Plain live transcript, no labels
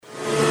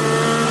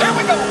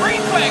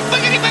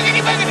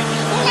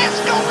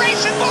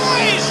Listen,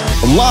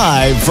 boys!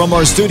 Live from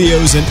our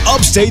studios in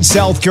upstate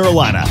South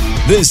Carolina,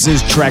 this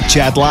is Track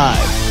Chat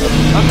Live.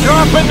 I'm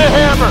dropping the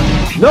hammer.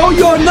 No,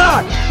 you're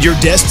not. Your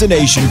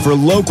destination for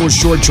local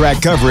short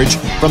track coverage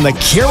from the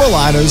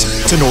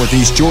Carolinas to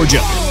Northeast Georgia.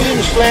 He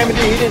didn't slam you,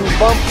 he didn't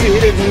bump you, he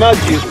didn't nudge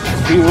you.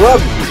 He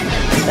rubbed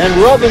you. And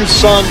rubbing,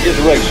 son, is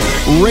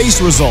racing. Race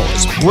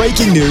results,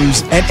 breaking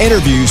news, and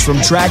interviews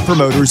from track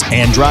promoters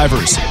and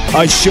drivers.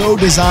 A show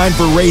designed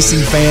for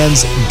racing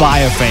fans by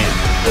a fan.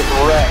 This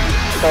wreck,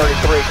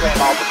 33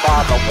 came off the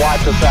bottom and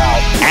wiped us out.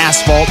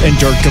 Asphalt and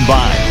dirt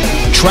combined.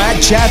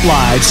 Track Chat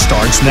Live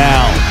starts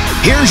now.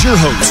 Here's your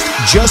host,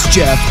 Just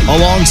Jeff,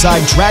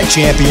 alongside track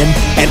champion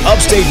and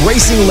upstate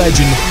racing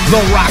legend, the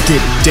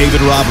Rocket,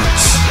 David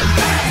Roberts.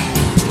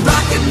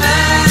 Rocket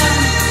Man,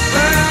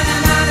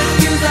 burning out his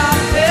fuse, I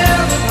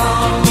feel it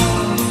on.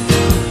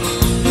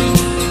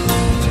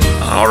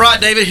 All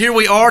right, David, here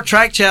we are,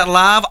 Track Chat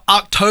Live,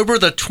 October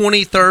the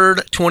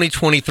 23rd,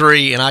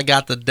 2023, and I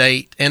got the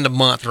date and the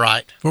month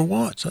right. For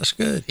once, that's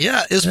good.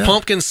 Yeah, it's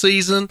pumpkin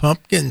season.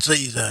 Pumpkin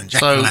season,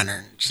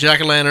 jack-o'-lanterns.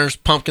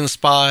 Jack-o'-lanterns, pumpkin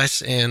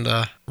spice, and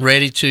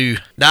ready to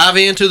dive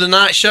into the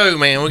night show,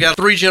 man. We got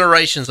 3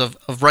 generations of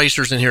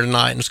racers in here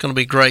tonight, and it's going to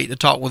be great to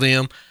talk with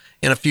them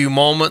in a few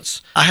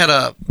moments. I had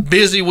a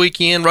busy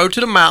weekend, rode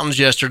to the mountains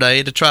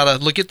yesterday to try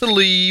to look at the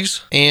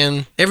leaves,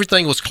 and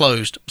everything was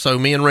closed. So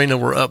me and Rena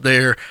were up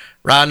there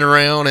riding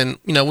around, and,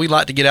 you know, we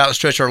like to get out and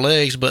stretch our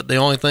legs, but the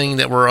only thing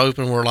that were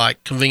open were,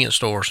 like, convenience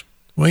stores.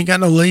 We ain't got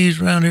no leaves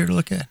around here to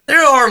look at.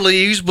 There are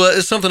leaves, but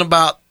it's something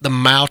about the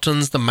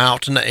mountains, the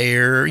mountain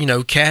air, you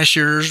know,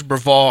 Cashiers,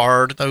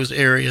 Brevard, those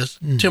areas.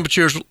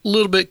 Temperature's a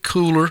little bit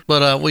cooler,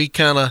 but we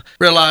kind of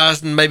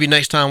realized maybe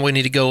next time we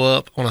need to go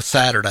up on a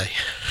Saturday.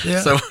 Yeah.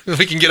 So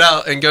we can get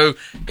out and go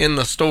in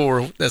the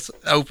store that's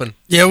open.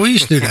 Yeah, we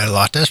used to do that a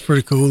lot. That's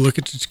pretty cool. Look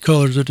at the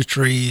colors of the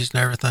trees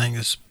and everything.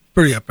 It's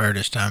pretty up there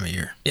this time of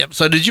year. Yep.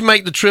 So did you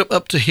make the trip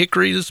up to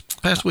Hickory this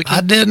past weekend? I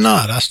did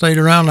not. I stayed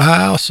around the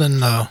house and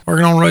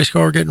working on a race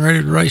car, getting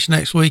ready to race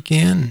next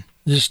weekend.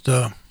 Just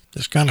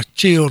kind of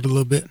chilled a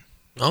little bit.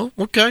 Oh,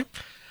 okay.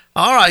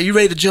 All right, you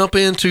ready to jump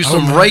into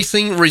some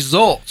racing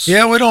results?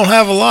 Yeah, we don't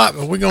have a lot,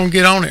 but we're going to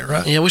get on it,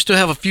 right? Yeah, we still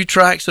have a few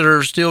tracks that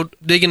are still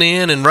digging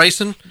in and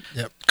racing.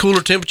 Yep.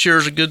 Cooler temperature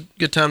is a good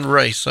time to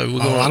race. So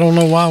I don't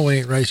know why we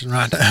ain't racing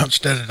right now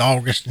instead of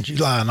August and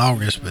July and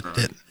August, but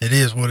it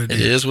is what it is.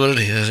 It is what it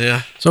is,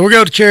 yeah. So we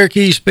go to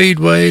Cherokee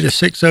Speedway, the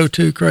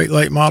 602 Crate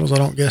Late Models. I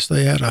don't guess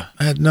they had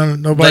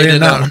nobody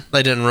in that one.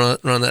 They didn't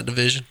run that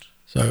division.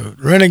 So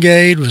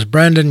Renegade was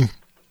Brandon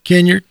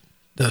Kenyard.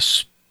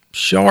 The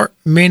Sharp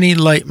Mini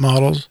Late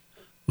Models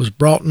was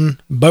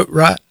Broughton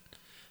Boatwright,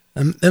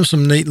 and them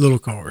some neat little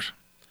cars.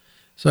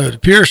 So the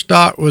Pure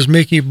Stock was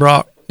Mickey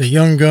Brock. The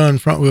Young Gun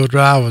front wheel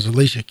drive was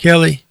Alicia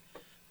Kelly.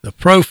 The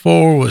Pro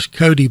 4 was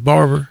Cody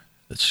Barber.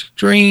 The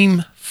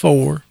Stream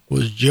 4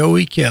 was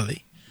Joey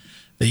Kelly.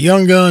 The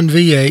Young Gun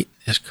V8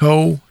 is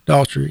Cole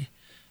Daughtry.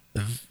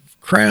 The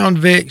Crown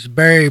Vic's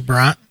Barry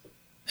Bryant.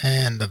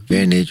 And the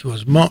Vintage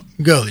was Monk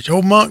Gullich.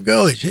 Old Monk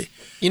Gullich.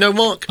 You know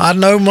Monk? I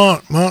know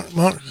Monk.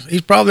 Monk.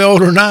 He's probably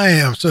older than I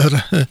am. So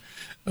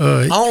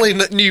I only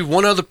knew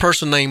one other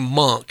person named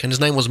Monk, and his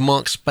name was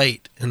Monk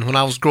Spate. And when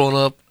I was growing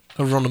up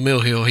over on the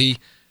Mill Hill, he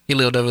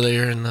lived over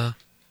there. And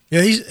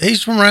yeah,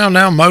 he's from around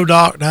down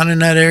Modoc, down in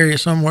that area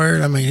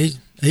somewhere. I mean,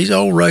 he's an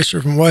old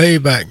racer from way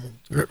back.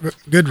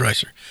 Good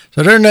racer.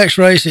 So their next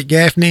race at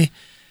Gaffney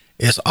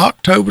is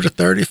October the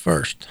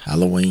 31st,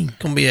 Halloween.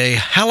 Going to be a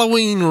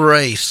Halloween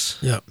race.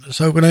 Yep. Let's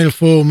hope it ain't a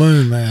full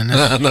moon, man.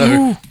 I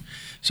know.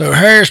 So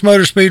Harris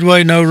Motor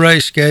Speedway, no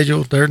race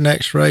scheduled. Their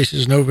next race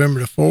is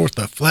November the 4th,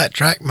 the flat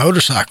track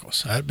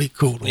motorcycles. That'd be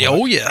cool to watch.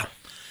 Oh, yeah.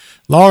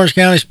 Lawrence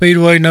County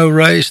Speedway, no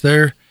race.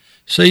 Their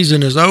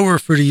season is over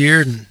for the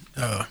year, and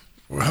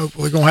we're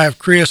going to have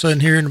Chris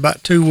in here in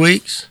about 2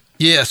 weeks.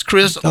 Yes,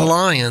 Chris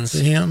Lyons.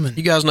 Him, and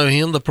you guys know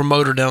him, the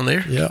promoter down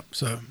there. Yep.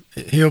 So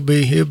he'll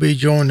be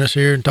joining us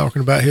here and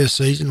talking about his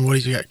season, what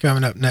he's got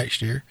coming up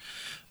next year.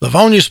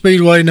 Livonia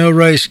Speedway, no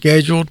race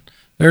scheduled.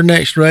 Their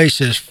next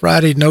race is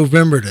Friday,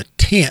 November the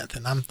 10th,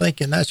 and I'm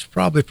thinking that's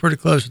probably pretty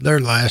close to their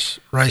last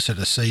race of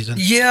the season.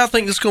 Yeah, I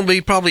think it's going to be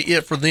probably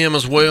it for them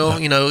as well.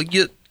 You know,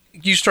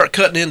 you start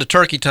cutting into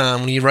turkey time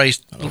when you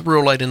race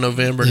real late in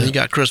November, and you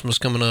got Christmas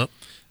coming up.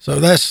 So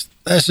that's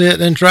it.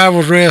 Then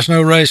Travels Rest,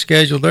 no race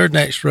scheduled. Their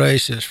next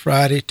race is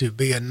Friday to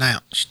be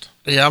announced.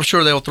 Yeah, I'm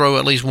sure they'll throw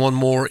at least one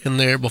more in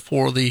there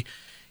before the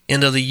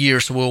end of the year,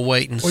 so we'll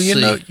wait and see.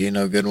 Well, you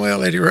know good and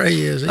well Eddie Ray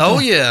is. Oh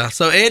yeah.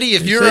 So Eddie,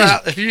 if you're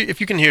out, if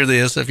you can hear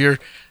this, if you're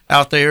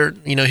out there,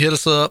 you know, hit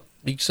us up.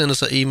 You can send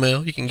us an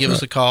email. You can give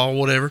us a call,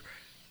 whatever,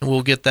 and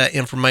we'll get that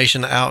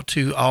information out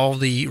to all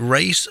the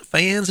race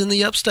fans in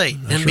the upstate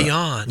and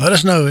beyond. Let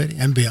us know, Eddie,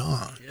 and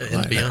beyond. Yeah,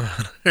 and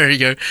beyond. There you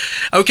go.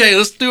 Okay,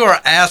 let's do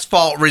our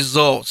asphalt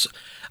results.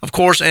 Of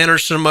course,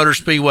 Anderson Motor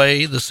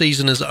Speedway, the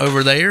season is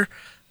over there,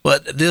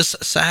 but this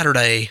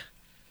Saturday,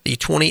 the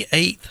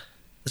 28th,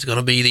 is going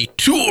to be the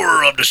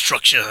Tour of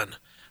Destruction,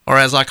 or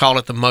as I call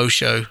it, the Mo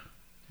Show.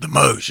 the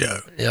Mo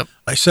Show. Yep.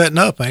 They setting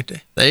up, ain't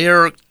they? They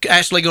are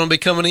actually going to be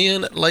coming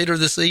in later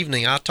this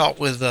evening. I talked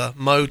with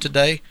Mo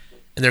today,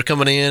 and they're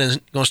coming in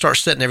and going to start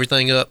setting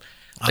everything up.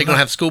 They're going to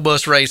have school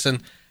bus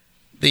racing,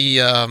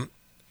 the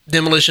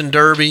demolition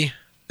derby.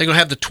 They're going to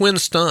have the twin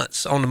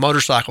stunts on the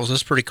motorcycles.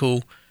 That's pretty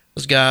cool.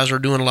 Those guys are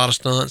doing a lot of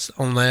stunts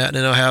on that. And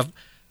then they'll have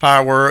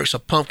fireworks, a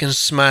pumpkin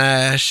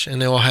smash, and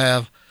they'll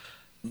have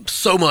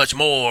so much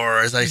more,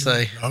 as they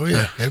say. Oh,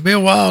 yeah. It'll be a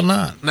wild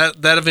night.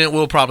 That event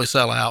will probably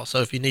sell out.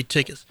 So if you need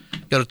tickets,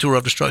 go to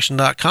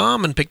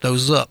tourofdestruction.com and pick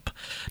those up.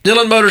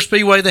 Dillon Motor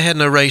Speedway, they had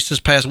no race this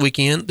past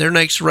weekend. Their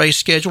next race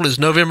schedule is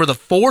November the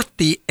 4th,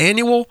 the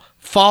annual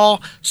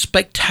Fall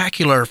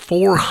Spectacular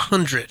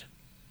 400.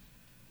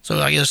 So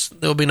I guess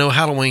there'll be no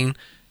Halloween.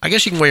 I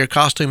guess you can wear your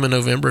costume in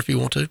November if you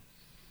want to.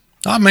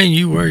 I mean,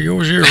 you wear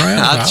yours year round.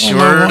 I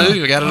sure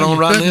do. I got it on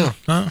right now.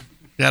 Huh?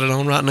 Got it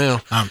on right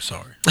now. I'm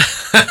sorry.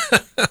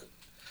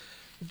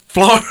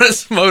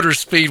 Florence Motor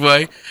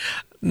Speedway,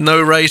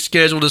 no race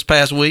scheduled this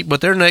past week,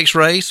 but their next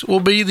race will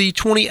be the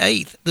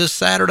 28th this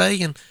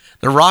Saturday, and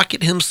the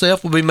Rocket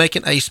himself will be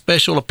making a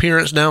special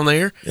appearance down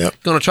there.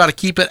 Yep. Going to try to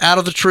keep it out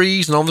of the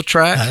trees and on the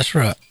track. That's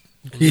right.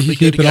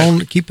 Keep it on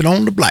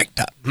the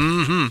blacktop.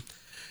 Mm-hmm.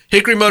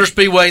 Hickory Motor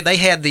Speedway, they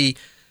had the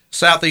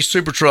Southeast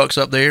Super Trucks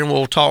up there, and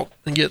we'll talk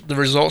and get the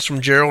results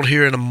from Gerald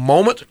here in a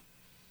moment.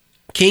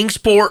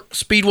 Kingsport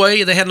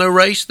Speedway, they had no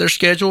race. Their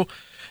schedule,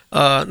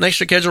 next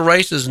scheduled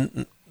race is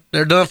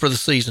they're done for the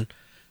season.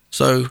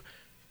 So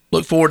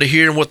look forward to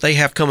hearing what they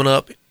have coming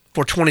up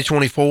for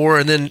 2024.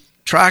 And then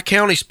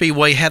Tri-County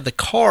Speedway had the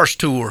Cars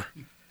Tour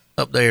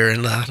up there,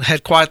 and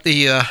had quite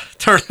the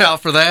turnout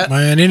for that.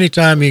 Man,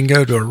 anytime you can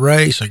go to a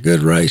race, a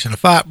good race, and a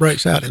fight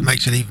breaks out, it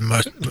makes it even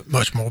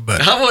much more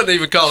better. I wouldn't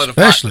even call it a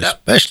fight.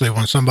 Especially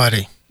when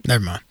somebody.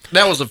 Never mind.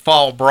 That was a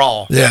fall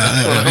brawl.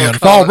 Yeah, the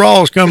fall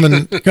brawl is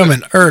coming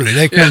early.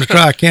 They come to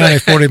Tri-County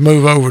before they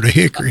move over to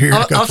Hickory here in a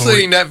couple I've of weeks.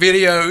 seen that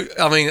video.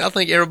 I mean, I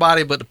think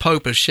everybody but the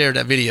Pope has shared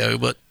that video,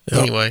 but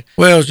anyway.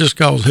 Well, it's just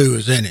because who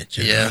was in it.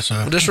 Yeah. Know, so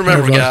Well, just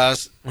remember,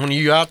 guys, when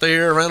you're out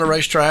there around a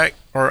racetrack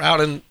or out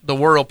in the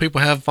world,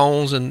 people have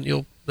phones, and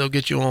they'll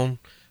get you on,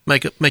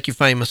 make you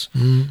famous.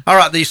 Mm-hmm. All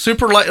right, the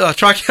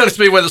Tri-County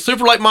Speedway, the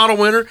Super Late Model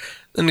winner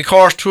in the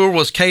Cars Tour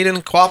was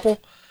Caden Quapple,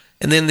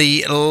 and then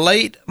the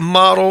late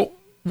model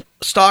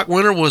stock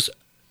winner was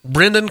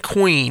Brendan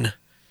Queen.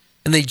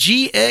 And the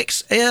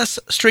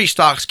GXS Street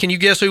Stocks, can you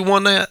guess who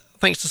won that? I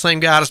think it's the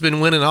same guy that's been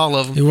winning all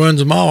of them. He wins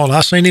them all.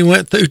 I seen he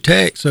went through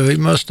tech, so he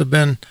must have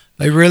been.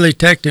 They really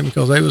teched him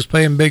because they was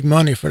paying big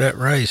money for that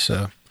race.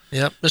 So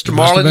yep, Mr.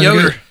 Marlon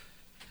Yoder.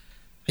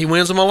 He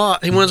wins them a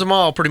lot. He wins them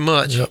all pretty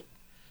much. Yep.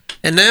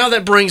 And now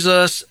that brings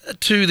us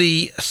to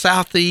the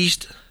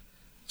Southeast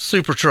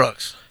Super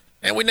Trucks.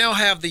 And we now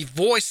have the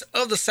voice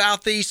of the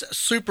Southeast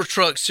Super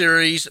Truck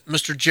Series,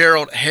 Mr.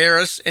 Gerald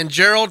Harris. And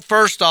Gerald,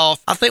 first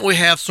off, I think we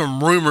have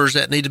some rumors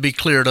that need to be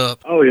cleared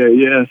up. Oh,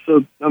 yeah.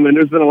 So, I mean,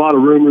 there's been a lot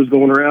of rumors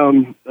going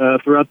around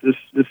throughout this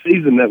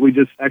season that we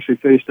just actually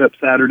finished up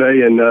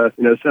Saturday. And,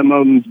 some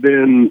of them's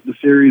been the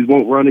series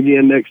won't run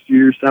again next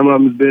year. Some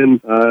of them's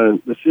been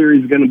the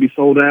series is going to be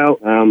sold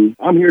out.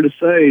 I'm here to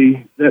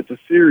say that the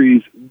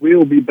series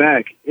will be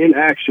back in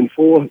action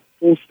full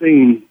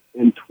steam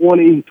in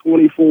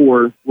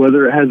 2024,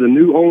 whether it has a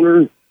new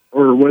owner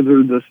or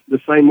whether the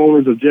same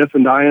owners of Jeff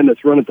and Diane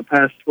that's run it the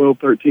past 12,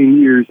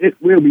 13 years,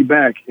 it will be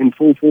back in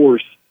full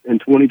force in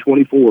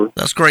 2024.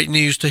 That's great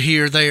news to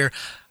hear there.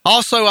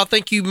 Also, I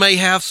think you may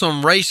have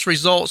some race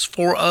results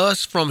for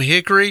us from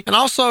Hickory. And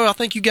also, I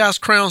think you guys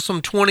crowned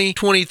some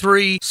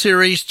 2023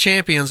 series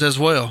champions as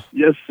well.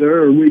 Yes,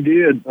 sir, we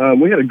did.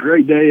 We had a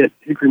great day at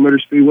Hickory Motor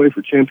Speedway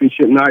for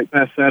championship night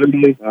past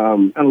Saturday.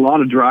 Had a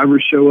lot of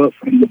drivers show up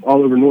from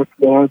all over North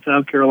Carolina,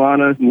 South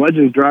Carolina. And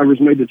Legends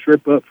drivers made the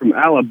trip up from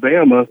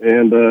Alabama,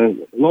 and a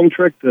long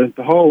trek to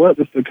haul up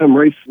just to come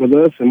race with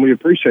us, and we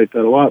appreciate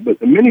that a lot. But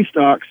the mini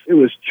stocks, it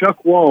was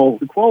Chuck Wall,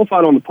 who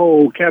qualified on the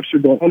pole,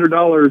 captured the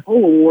 $100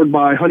 pole award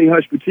by Honey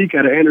Hush Boutique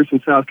out of Anderson,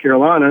 South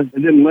Carolina,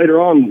 and then later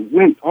on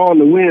went on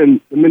to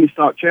win the Mini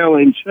Stock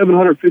Challenge,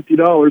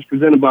 $750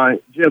 presented by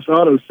Jeff's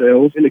Auto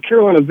Sales. In the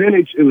Carolina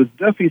Vintage, it was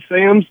Duffy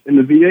Sams in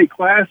the V8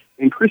 class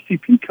and Christy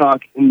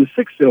Peacock in the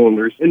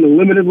 6-cylinders. In the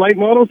limited late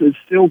models, it's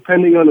still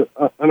pending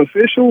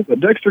unofficial,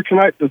 but Dexter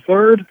Knight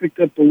III picked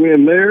up the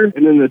win there.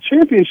 And in the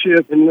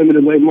championship in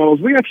limited late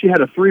models, we actually had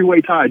a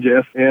 3-way tie,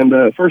 Jeff, and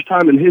first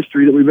time in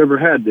history that we've ever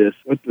had this.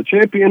 But the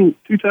champion,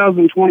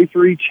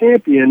 2023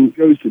 champion,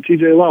 goes to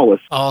TJ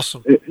Lawless.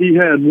 Awesome. He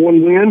had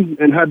one win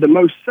and had the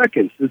most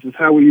seconds. This is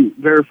how we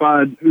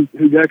verified who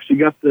actually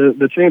got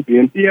the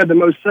champion. He had the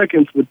most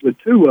seconds with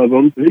two of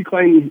them. He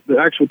claimed the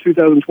actual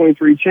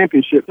 2023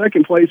 championship.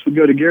 Second place would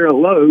go to Garrett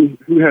Lowe,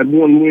 who had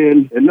one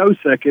win and no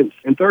seconds.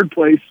 And third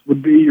place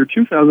would be your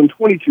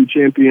 2022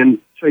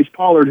 champion, Chase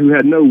Pollard, who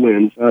had no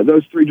wins.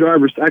 Those three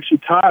drivers actually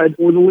tied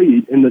for the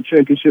lead in the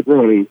championship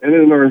running. And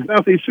in our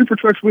Southeast Super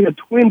Trucks, we had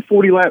twin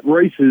 40-lap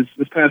races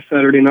this past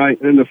Saturday night.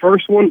 And in the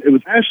first one, it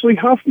was Ashley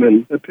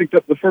Huffman that picked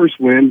up the first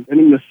win. And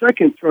in the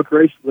second truck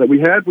race that we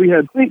had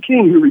Clint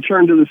King, who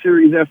returned to the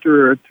series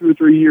after a 2 or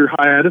 3 year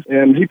hiatus,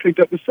 and he picked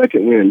up the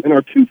second win. And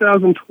our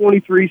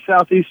 2023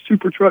 Southeast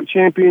Super Truck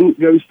champion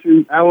goes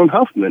to Alan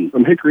Huffman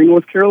from Hickory,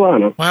 North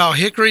Carolina. Wow,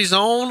 Hickory's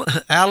own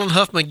Alan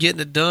Huffman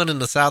getting it done in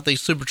the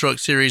Southeast Super Truck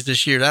Series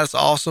this year. That's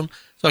awesome.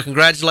 So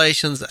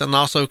congratulations, and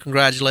also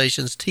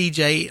congratulations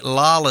TJ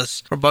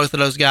Lawless for both of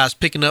those guys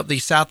picking up the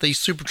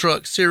Southeast Super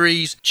Truck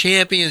Series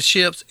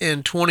championships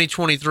in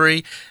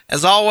 2023.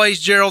 As always,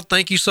 Gerald,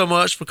 thank you so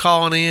much for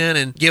calling in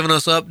and giving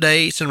us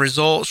updates and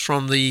results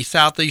from the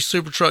Southeast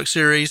Super Truck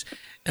Series,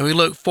 and we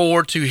look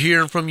forward to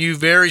hearing from you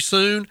very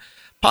soon,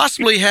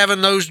 possibly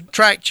having those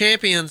track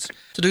champions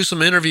to do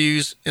some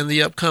interviews in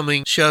the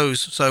upcoming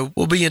shows. So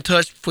we'll be in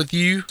touch with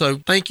you.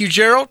 So thank you,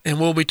 Gerald, and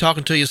we'll be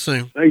talking to you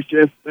soon. Thanks,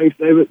 Jeff. Thanks,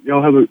 David.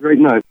 Y'all have a great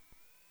night.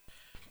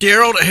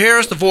 Gerald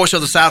Harris, the voice of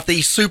the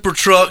Southeast Super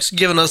Trucks,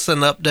 giving us an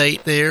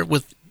update there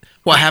with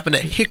what happened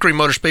at Hickory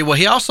Motor Speedway.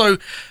 He also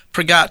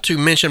forgot to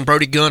mention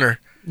Brody Gunner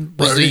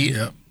was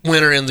the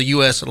winner in the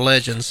U.S.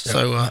 Legends. Yep.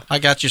 So I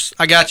got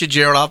you,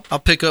 Gerald. I'll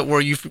pick up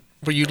where you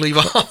leave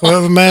off.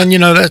 Well, man,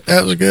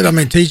 that was good. I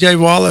mean, TJ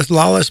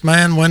Lawless,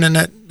 man, winning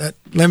that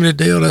limited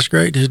deal. That's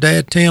great. His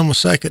dad, Tim, was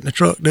second in the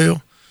truck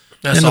deal.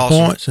 That's in the awesome.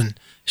 points. And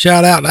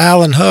shout out to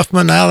Alan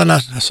Huffman. Alan, I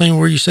seen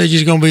where you said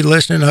you're going to be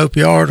listening. I hope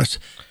you are.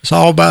 It's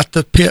all about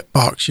the pit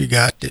box you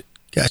got that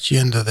got you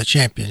into the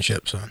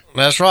championship, son.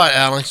 That's right,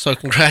 Alan. So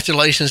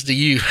congratulations to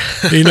you.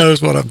 He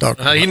knows what I'm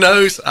talking about. He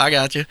knows. I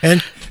got you.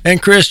 And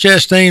Chris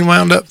Chastain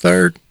wound up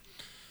third.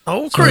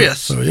 Oh,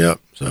 Chris. So yep.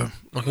 So.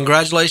 Well,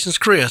 congratulations,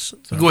 Chris.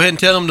 So. Go ahead and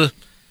tell him to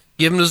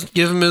give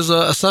him his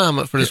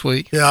assignment for this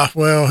week. Yeah,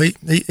 well, he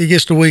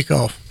gets the week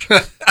off.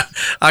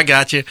 I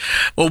got you.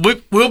 Well,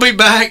 we'll be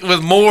back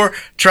with more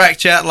Track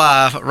Chat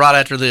Live right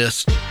after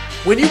this.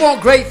 When you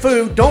want great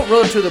food, don't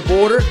run to the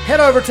border. Head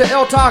over to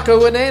El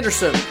Taco in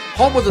Anderson,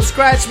 home of the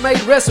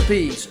scratch-made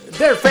recipes.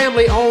 They're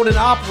family-owned and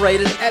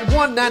operated at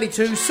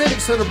 192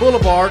 Civic Center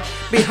Boulevard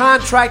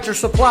behind Tractor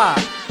Supply.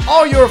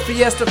 All your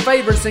Fiesta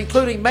favorites,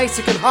 including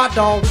Mexican hot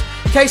dogs,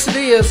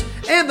 quesadillas,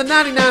 and the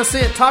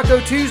 99-cent Taco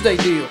Tuesday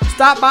deal.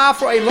 Stop by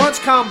for a lunch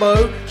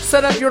combo,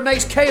 set up your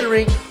next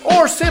catering,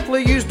 or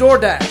simply use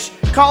DoorDash.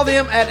 Call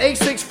them at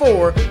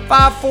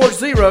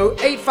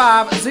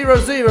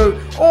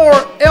 864-540-8500 or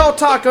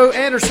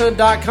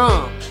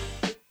eltacoanderson.com.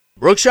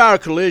 Brookshire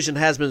Collision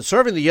has been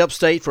serving the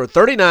upstate for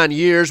 39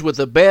 years with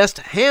the best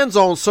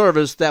hands-on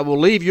service that will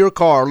leave your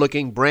car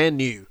looking brand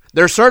new.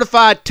 Their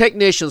certified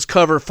technicians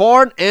cover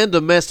foreign and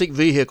domestic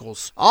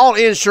vehicles. All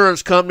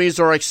insurance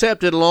companies are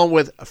accepted along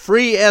with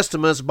free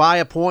estimates by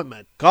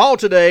appointment. Call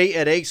today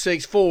at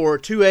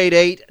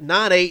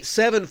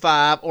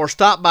 864-288-9875 or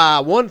stop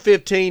by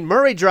 115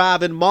 Murray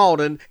Drive in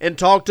Malden and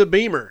talk to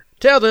Beamer.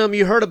 Tell them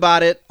you heard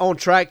about it on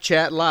Track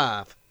Chat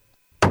Live.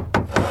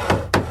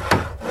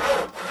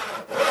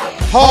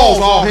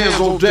 Hall's All Hands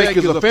on Deck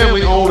is a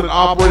family-owned and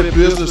operated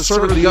business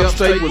serving the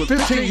upstate with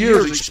 15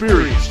 years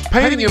experience.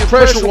 Painting and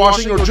pressure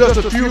washing are just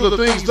a few of the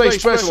things they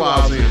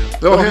specialize in.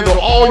 They'll handle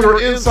all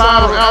your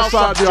inside or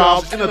outside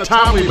jobs in a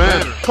timely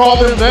manner.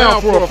 Call them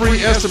now for a free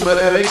estimate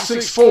at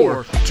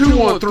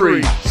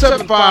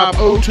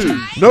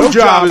 864-213-7502. No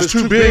job is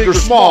too big or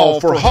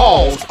small for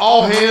Hall's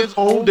All Hands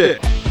on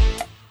Deck.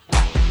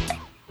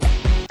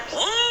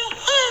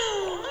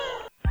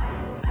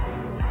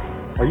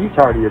 Are you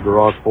tired of your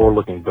garage floor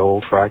looking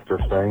dull, cracked, or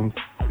stained?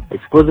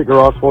 Exquisite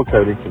Garage Floor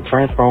Coating can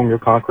transform your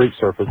concrete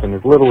surface in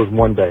as little as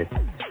 1 day.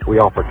 We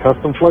offer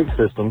custom flake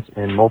systems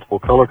in multiple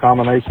color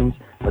combinations,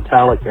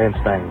 metallic, and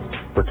stains.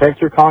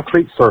 Protect your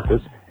concrete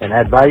surface and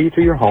add value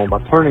to your home by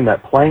turning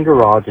that plain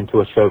garage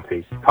into a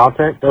showpiece.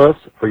 Contact us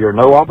for your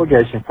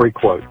no-obligation free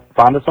quote.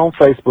 Find us on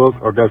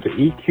Facebook or go to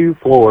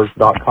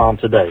eqfloors.com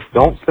today.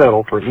 Don't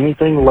settle for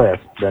anything less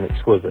than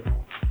exquisite.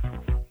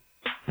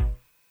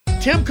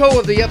 Timco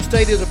of the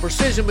Upstate is a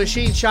precision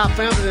machine shop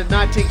founded in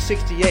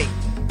 1968.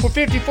 For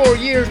 54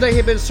 years, they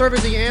have been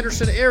serving the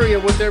Anderson area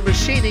with their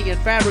machining and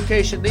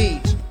fabrication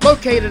needs.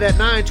 Located at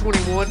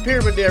 921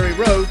 Pyramidary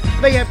Road,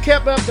 they have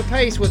kept up the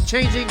pace with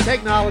changing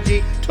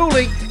technology,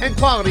 tooling, and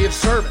quality of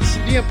service.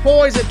 The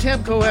employees at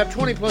Timco have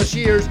 20-plus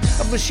years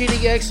of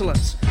machining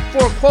excellence.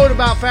 For a quote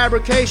about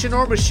fabrication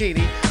or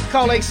machining,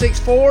 call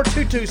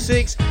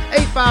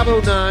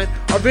 864-226-8509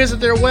 or visit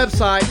their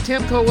website,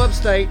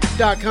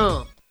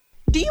 timcoupstate.com.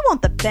 Do you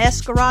want the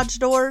best garage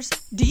doors?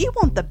 Do you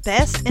want the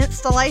best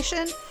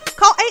installation?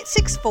 Call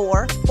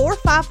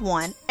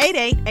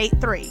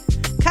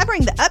 864-451-8883.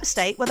 Covering the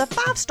Upstate with a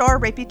 5-star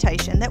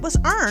reputation that was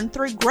earned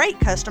through great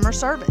customer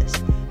service.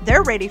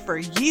 They're ready for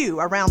you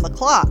around the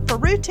clock for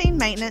routine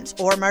maintenance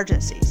or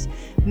emergencies.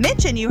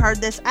 Mention you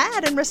heard this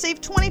ad and receive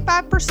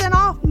 25%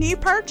 off new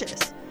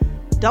purchase.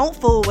 Don't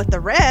fool with the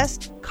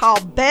rest.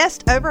 Call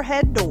Best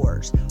Overhead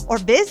Doors or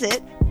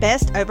visit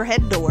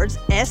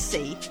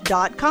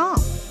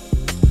bestoverheaddoorsSC.com.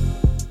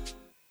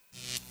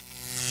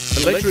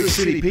 Electric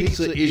City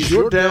Pizza is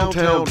your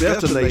downtown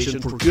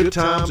destination for good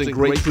times and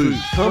great food.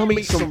 Come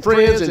meet some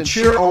friends and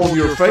cheer on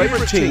your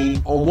favorite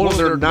team on one of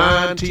their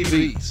 9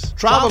 TVs.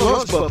 Try the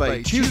lunch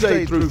buffet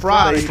Tuesday through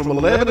Friday from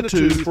 11 to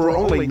 2 for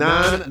only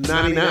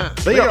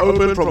 $9.99. They are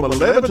open from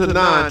 11 to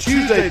 9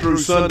 Tuesday through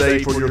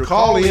Sunday for your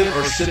call-in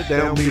or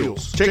sit-down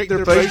meals. Check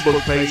their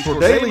Facebook page for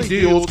daily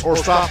deals or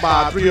stop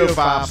by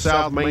 305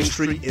 South Main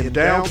Street in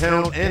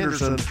downtown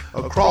Anderson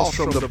across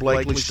from the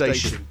Blakely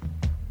Station.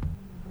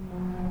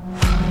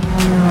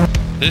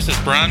 This is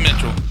Bryan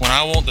Mitchell. When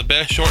I want the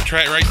best short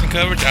track racing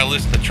coverage, I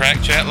listen to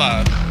Track Chat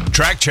Live.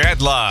 Track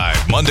Chat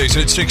Live, Mondays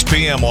at 6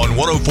 p.m. on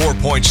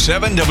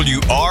 104.7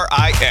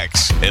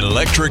 WRIX,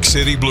 Electric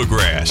City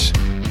Bluegrass.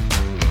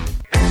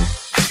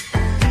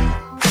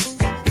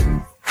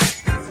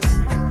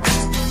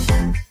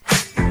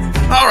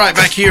 All right,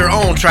 back here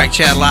on Track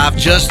Chat Live,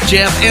 Just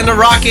Jeff and the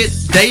Rocket,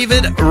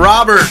 David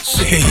Roberts.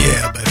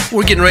 Yeah, baby.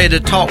 We're getting ready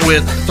to talk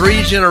with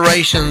 3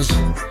 generations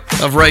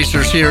of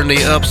racers here in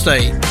the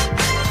upstate.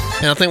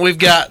 And I think we've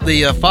got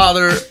the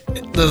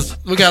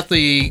we got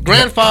the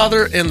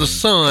grandfather and the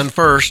son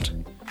first,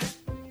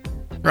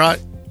 right?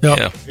 Yep.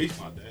 Yeah. He's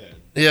my dad.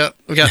 Yeah,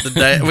 we got the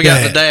dad. We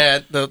got the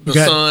dad, the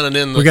son, and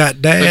then we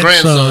got dad, the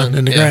grandson, son,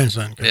 and the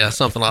grandson. Yeah,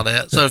 something like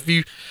that. So if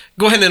you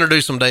go ahead and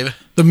introduce them, David.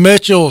 The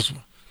Mitchells.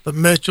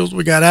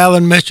 We got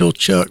Alan Mitchell,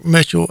 Chuck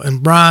Mitchell,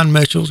 and Bryan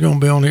Mitchell's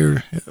going to be on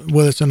here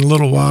with us in a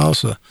little while.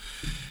 So,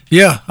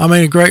 yeah, I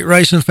mean, a great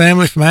racing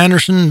family from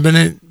Anderson. Been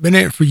in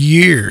it for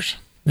years.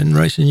 Been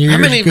racing years. How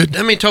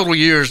many total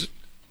years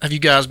have you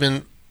guys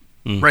been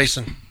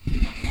racing?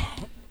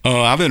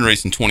 I've been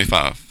racing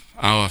 25.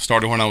 I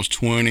started when I was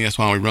 20. That's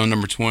why we run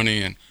number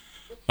 20, and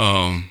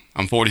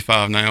I'm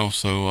 45 now.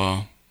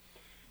 So,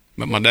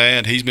 but my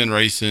dad, he's been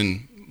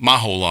racing my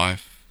whole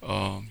life.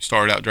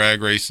 Started out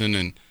drag racing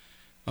and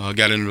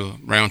got into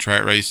round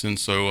track racing.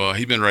 So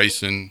he's been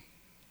racing.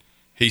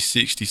 He's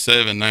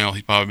 67 now.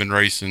 He's probably been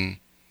racing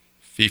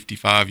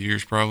 55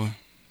 years probably.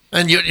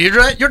 And your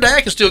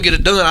dad can still get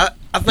it done.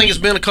 I think it's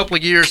been a couple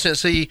of years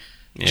since he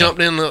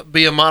jumped in to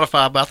be a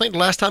modified, but I think the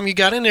last time you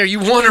got in there, you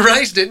won a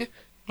race, didn't you?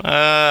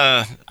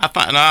 I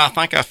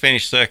think I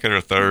finished second or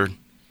third.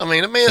 I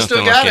mean, the man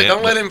still got it.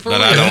 Don't let him fool you.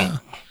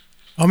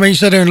 I mean, you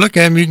sit there and look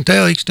at him, you can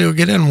tell he can still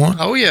get in one.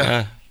 Oh,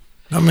 yeah.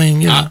 I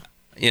mean,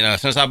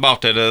 since I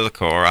bought that other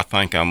car, I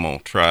think I'm going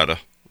to try to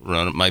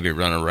run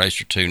a race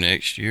or 2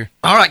 next year.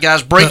 All right,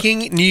 guys,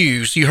 breaking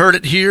news. You heard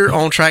it here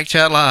on Track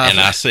Chat Live.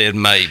 And I said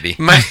maybe.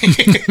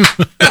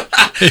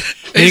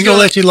 He ain't going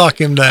to let you lock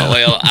him down.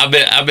 Well,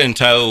 I've been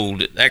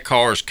told that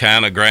car's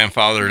kind of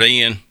grandfathered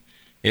in.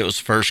 It was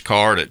the first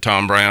car that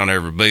Tom Brown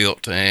ever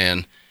built,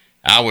 and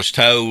I was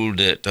told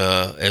that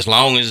as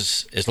long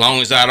as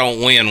I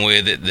don't win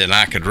with it, then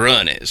I could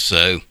run it.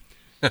 So,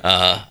 who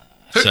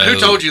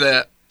told you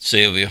that?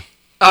 Sylvia.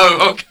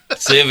 Oh, okay.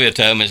 Sylvia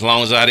told me as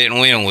long as I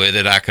didn't win with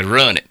it, I could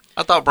run it.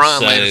 I thought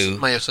Bryan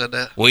may have said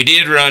that. We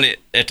did run it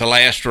at the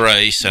last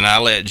race, and I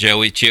let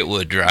Joey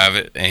Chitwood drive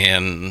it,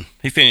 and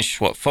he finished,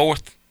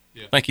 fourth?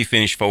 Yeah. I think he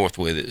finished 4th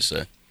with it.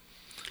 So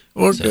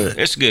good.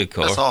 It's a good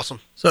car. That's awesome.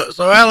 So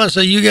Alan,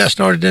 you got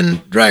started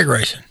in drag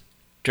racing?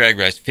 Drag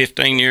race,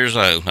 15 years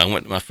old. I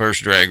went to my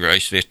first drag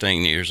race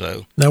 15 years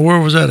old. Now, where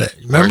was that at?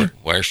 Remember?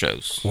 Ware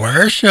shows.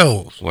 Ware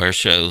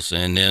shows.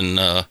 And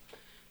then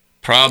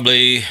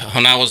probably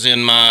when I was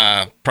in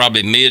my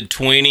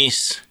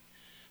mid-20s,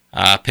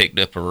 I picked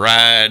up a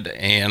ride,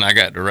 and I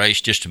got to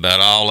race just about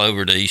all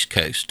over the East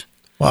Coast.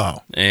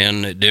 Wow.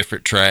 And at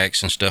different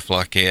tracks and stuff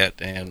like that.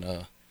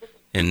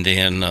 And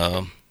then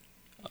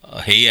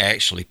he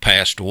actually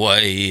passed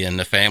away, and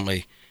the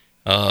family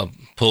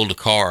pulled the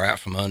car out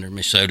from under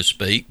me, so to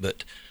speak.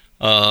 But,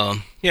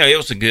 it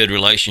was a good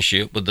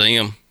relationship with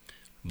them.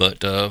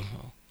 But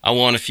I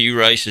won a few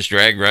races,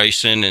 drag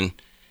racing, and,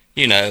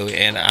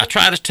 and I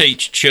try to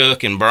teach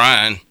Chuck and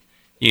Bryan,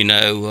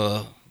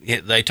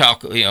 they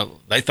talk,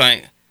 they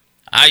think,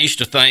 I used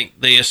to think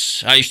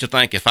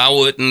if I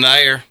wasn't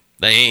there,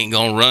 they ain't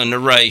going to run the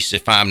race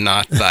if I'm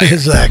not there.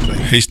 Exactly.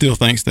 He still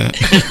thinks that.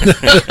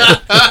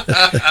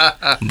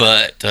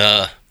 But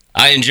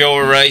I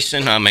enjoy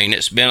racing. I mean,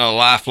 it's been a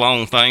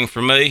lifelong thing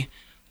for me.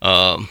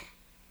 But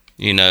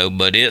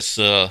it's,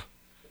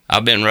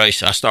 I've been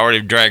racing. I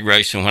started drag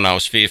racing when I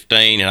was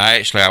 15, and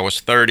I was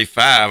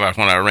 35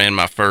 when I ran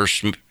my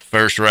first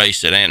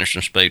race at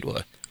Anderson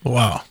Speedway.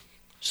 Wow.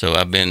 So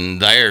I've been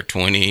there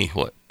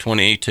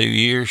 22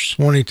 years.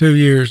 22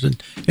 years.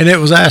 And it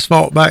was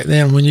asphalt back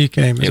then when you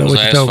came. It was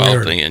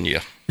asphalt then,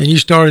 yeah. And you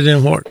started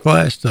in what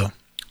class, though?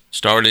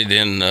 Started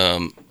in,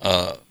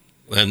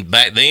 and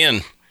back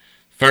then,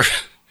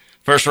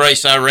 first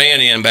race I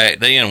ran in back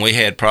then, we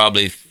had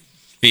probably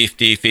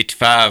 50,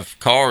 55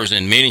 cars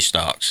in mini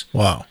stocks.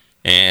 Wow.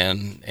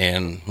 And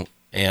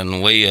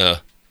we,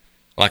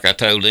 like I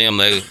told them,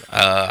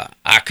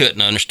 I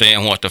couldn't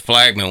understand what the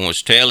flagman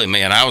was telling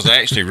me, and I was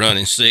actually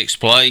running 6th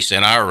place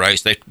in our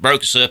race. They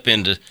broke us up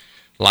into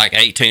like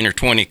 18 or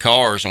 20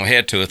 cars, and we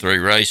had 2 or 3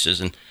 races,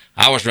 and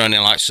I was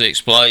running like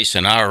 6th place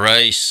in our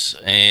race,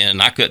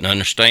 and I couldn't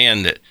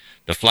understand that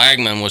the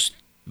flagman was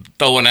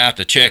throwing out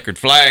the checkered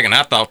flag, and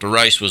I thought the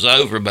race was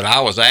over, but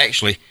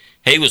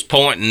he was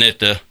pointing at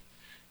the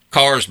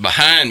cars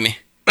behind me,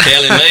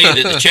 telling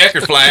me that the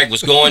checkered flag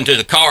was going to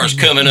the cars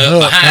coming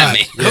up behind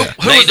me. Yeah.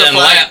 They done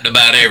lapped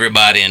about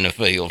everybody in the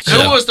field.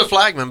 Who was the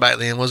flagman back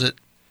then? Was it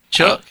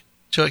Chuck?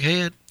 Chuck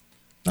Head?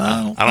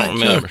 I don't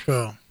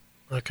remember.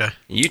 Okay.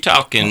 You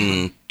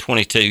talking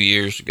 22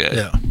 years ago.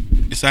 Yeah.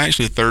 It's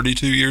actually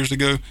 32 years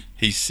ago.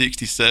 He's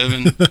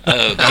 67.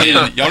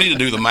 Y'all need to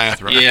do the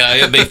math right. Yeah,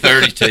 it'll be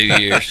 32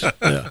 years.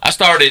 Yeah. I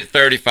started at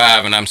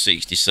 35, and I'm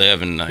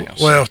 67 now.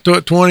 So. Well,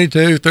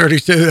 22,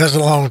 32, that's a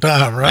long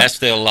time, right? That's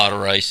still a lot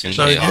of racing.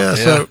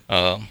 So,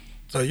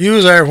 so you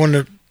was there when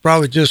they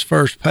probably just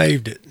first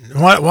paved it.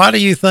 Why do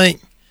you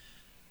think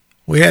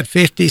we had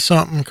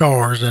 50-something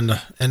cars in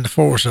the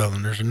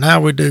four-cylinders, and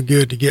now we do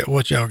good to get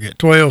what y'all get,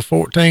 12,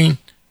 14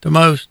 the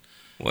most?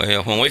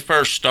 Well, when we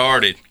first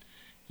started,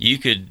 you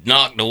could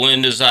knock the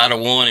windows out of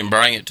one and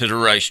bring it to the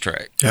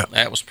racetrack. Yeah.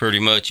 That was pretty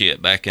much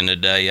it back in the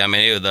day. I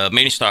mean, the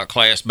mini stock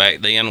class back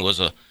then was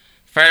a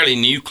fairly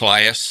new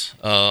class.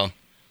 A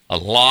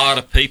lot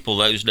of people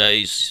those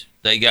days,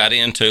 they got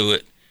into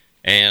it,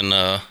 and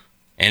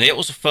it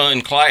was a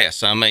fun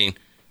class. I mean,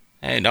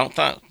 hey, don't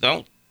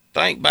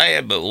think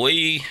bad, but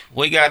we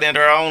got into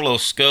our own little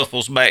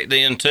scuffles back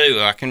then too.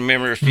 I can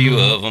remember a few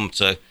of them.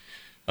 So,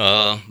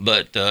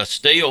 but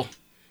still,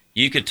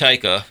 you could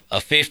take a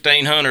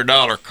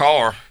 $1,500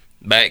 car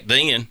back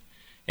then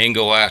and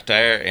go out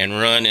there and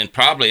run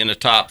probably in the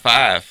top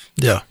 5.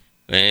 Yeah.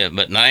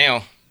 But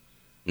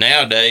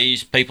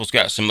nowadays, people's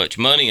got so much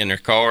money in their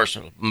cars,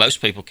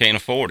 most people can't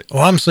afford it.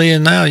 Well, I'm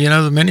seeing now,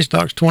 the mini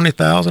stock's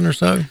 20,000 or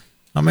so.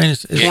 I mean,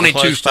 it's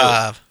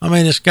 22.5. I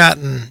mean, it's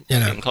gotten,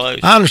 close.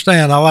 I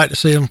understand. I like to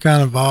see them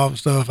kind of evolve and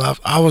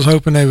stuff. I was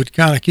hoping they would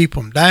kind of keep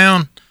them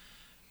down,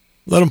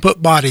 let them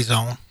put bodies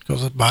on,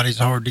 because the bodies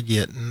are hard to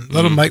get, and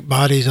let them make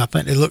bodies. I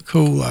think they look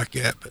cool like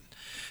that. But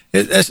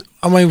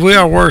we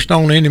are worst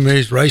on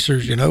enemies,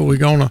 racers. We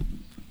want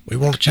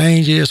to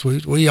change this.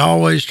 We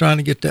always trying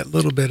to get that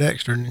little bit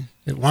extra, and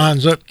it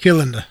winds up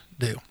killing the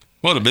deal.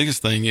 Well, the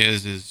biggest thing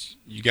is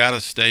you got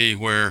to stay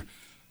where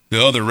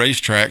the other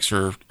racetracks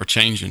are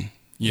changing.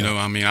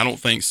 I don't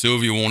think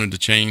Sylvia wanted to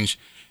change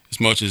as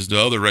much as the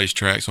other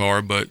racetracks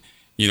are, but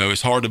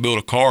it's hard to build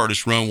a car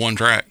just run one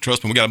track.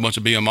 Trust me, we got a bunch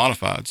of BM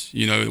modifieds.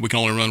 We can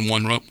only run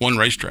one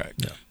racetrack.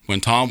 Yeah. When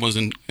Tom was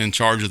in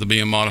charge of the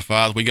BM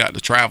modifieds, we got to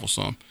travel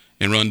some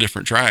and run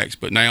different tracks.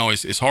 But now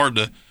it's hard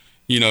to,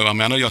 I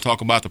know y'all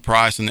talk about the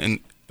price,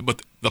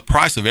 but the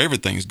price of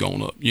everything's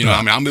going up.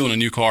 I'm building a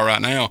new car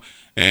right now,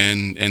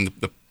 and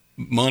the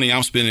money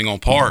I'm spending on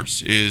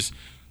parts is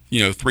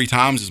 3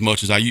 times as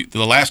much as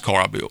the last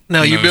car I built.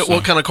 Now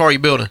what kind of car are you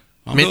building?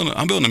 I'm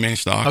building a mini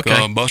stock.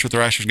 Okay. Buster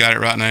Thrasher's got it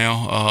right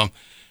now.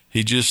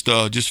 He just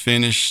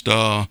finished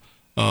a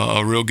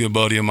real good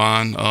buddy of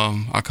mine.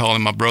 I call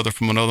him my brother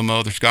from another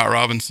mother, Scott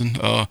Robinson.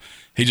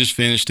 He just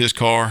finished his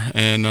car,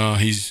 and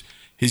he's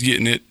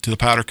getting it to the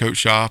powder coat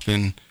shop,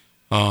 and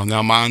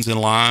now mine's in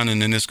line,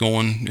 and then it's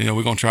going.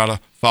 We're gonna try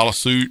to follow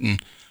suit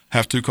and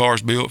have 2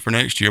 cars built for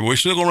next year. But we're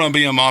still gonna run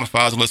BM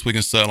modifieds unless we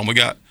can sell them. We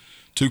got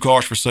 2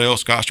 cars for sale.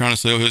 Scott's trying to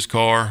sell his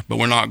car, but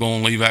we're not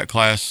going to leave that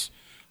class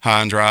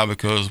high and dry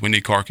because we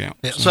need car count.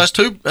 Yeah, so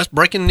that's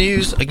breaking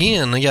news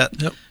again. They got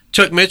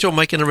Chuck Mitchell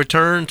making a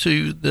return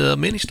to the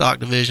mini stock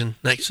division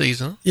next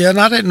season. Yeah, and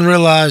I didn't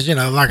realize,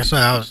 like I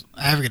said, I was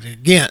advocating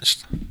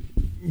against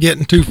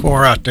getting too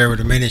far out there with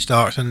the mini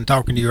stocks. And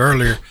talking to you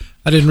earlier,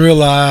 I didn't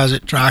realize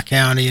that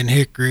Tri-County and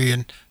Hickory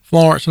and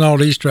Florence and all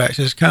these tracks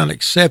is kind of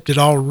accepted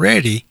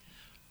already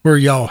where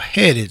y'all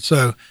headed.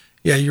 So,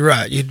 yeah, you're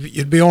right.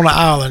 You'd be on the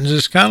islands.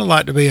 It's kind of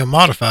like to be a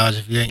modifieds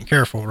if you ain't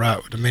careful,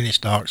 right, with the mini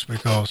stocks,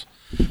 because.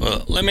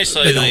 Well, let me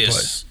say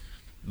this: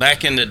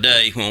 back in the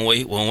day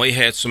when we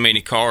had so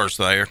many cars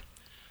there,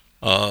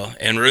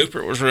 and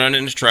Rupert was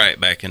running the track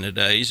back in the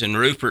days, and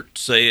Rupert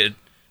said,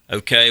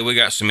 "Okay, we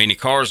got so many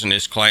cars in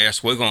this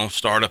class. We're going to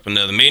start up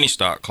another mini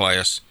stock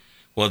class."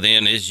 Well,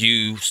 then as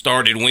you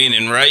started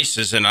winning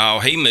races and all,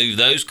 he moved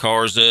those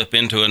cars up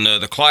into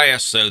another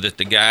class so that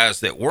the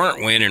guys that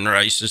weren't winning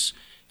races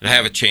to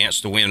have a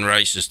chance to win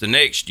races the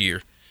next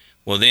year.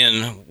 Well,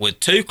 then with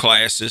 2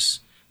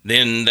 classes,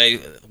 then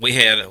we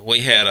had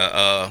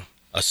a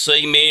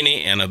C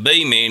mini and a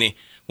B mini.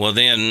 Well,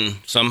 then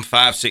some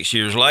 5-6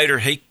 years later,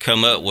 he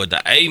come up with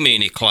the A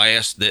mini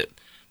class that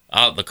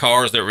the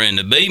cars that were in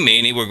the B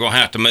mini were going to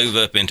have to move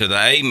up into the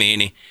A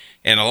mini.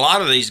 And a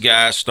lot of these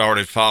guys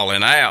started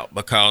falling out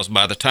because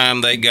by the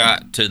time they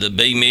got to the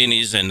B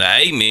minis and the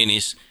A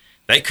minis,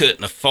 they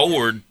couldn't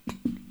afford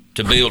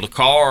to build a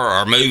car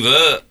or move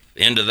up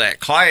into that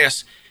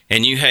class,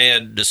 and you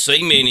had the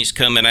C minis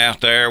coming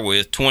out there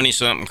with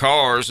 20-something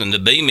cars, and the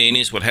B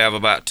minis would have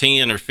about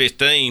 10 or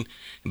 15,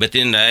 but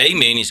then the A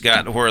minis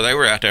got to where they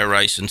were out there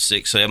racing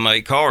 6, 7,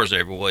 8 cars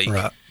every week.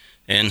 Right.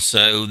 And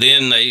so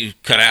then they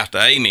cut out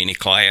the A mini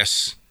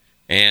class,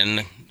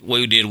 and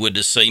we did with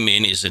the C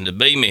minis and the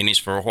B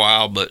minis for a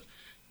while, but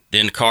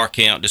then the car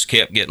count just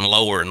kept getting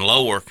lower and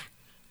lower,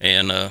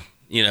 and and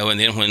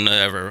then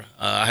whenever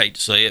I hate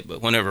to say it,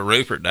 but whenever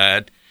Rupert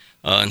died,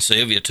 and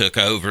Sylvia took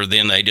over.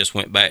 Then they just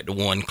went back to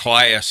one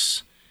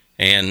class,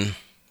 and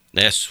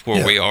that's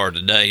where we are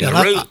today.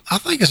 Yeah, I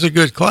think it's a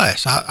good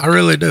class. I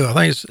really do. I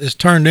think it's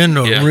turned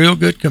into a real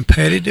good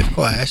competitive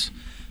class.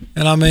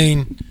 And, I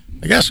mean,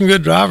 they got some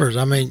good drivers.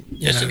 I mean,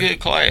 it's a good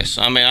class.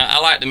 I mean, I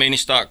like the mini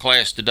stock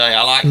class today.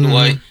 I like the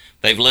way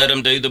they've let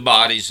them do the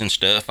bodies and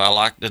stuff. I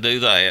like to do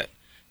that.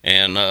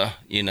 And,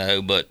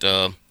 but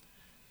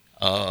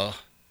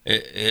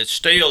it's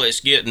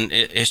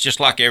just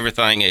like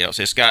everything else.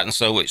 It's gotten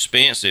so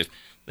expensive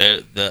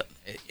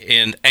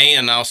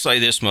and I'll say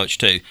this much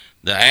too.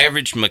 The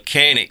average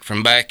mechanic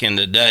from back in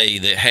the day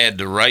that had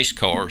the race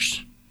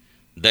cars,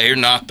 they're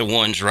not the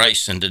ones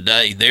racing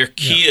today. Their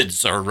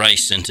kids are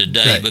racing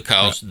today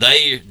because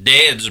their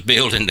dad's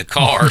building the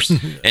cars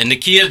and the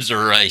kids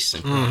are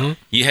racing. Mm-hmm.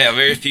 You have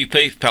very few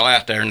people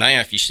out there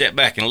now. If you step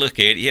back and look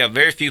at it, you have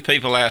very few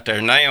people out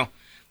there now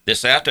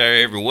that's out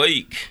there every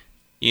week,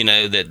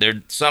 that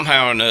they're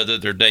somehow or another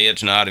their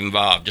dad's not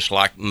involved, just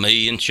like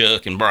me and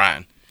Chuck and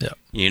Bryan. Yeah.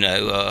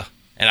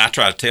 And I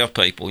try to tell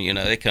people,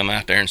 they come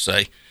out there and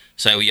say,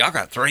 well, y'all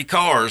got 3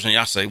 cars, and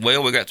y'all say,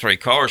 well, we got 3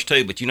 cars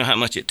too, but you know how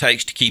much it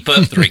takes to keep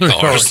up 3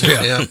 cars.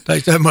 It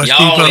takes that much.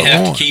 Y'all only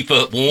have to keep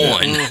up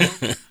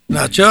 1.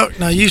 Now, Chuck,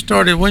 when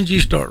did you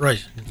start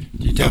racing?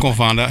 I'm gonna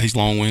find out. He's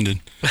long-winded.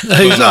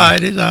 He's all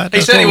right. He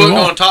said he wasn't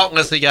going to talk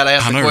unless he got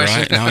asked a question.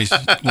 Right? Now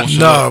he's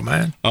no,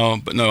 man.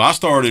 But no, I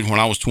started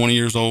when I was 20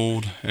 years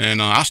old, and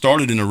I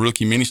started in a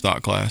rookie mini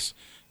stock class.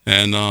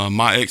 And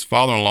my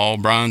ex-father-in-law,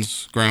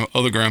 Brian's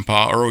other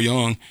grandpa, Earl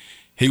Young,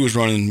 he was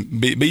running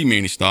B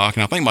mini stock,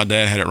 and I think my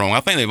dad had it wrong. I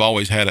think they've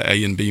always had an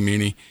A and B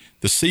mini.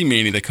 The C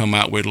mini they come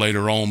out with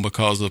later on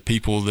because of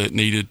people that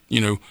needed,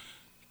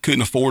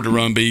 couldn't afford to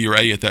run B or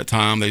A at that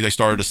time. They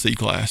started a C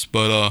class,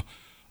 but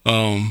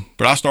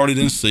I started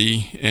in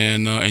C,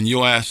 and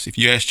if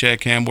you ask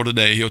Chad Campbell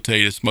today, he'll tell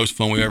you it's the most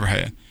fun we ever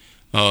had.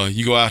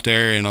 You go out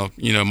there and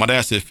my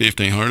dad said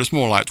 $1,500. It's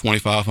more like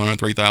 $2,500,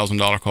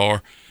 $3,000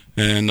 car,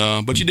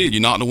 and but you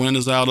knock the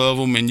windows out of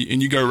them and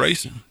you go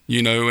racing,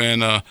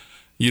 and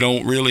you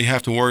don't really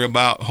have to worry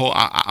about.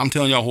 I'm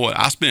telling y'all what,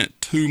 I spent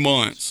 2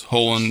 months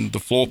hauling the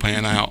floor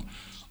pan out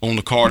on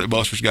the car that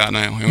Buster's got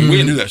now, and we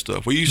didn't do that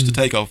stuff. We used to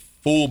take a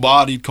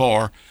full-bodied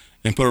car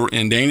and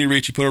Danny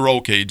Ritchie put a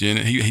roll cage in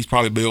it. He's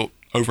probably built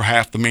over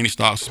half the mini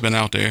stocks that's been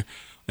out there,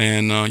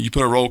 and you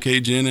put a roll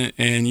cage in it,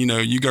 and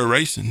you go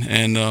racing.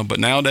 And but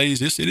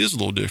nowadays it is a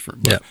little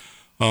different. But,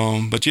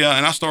 and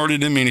I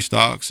started in mini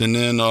stocks, and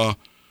then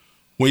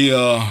we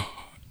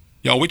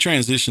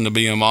transitioned to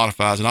being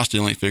modifieds, and I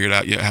still ain't figured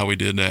out yet how we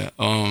did that.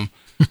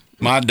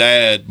 My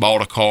dad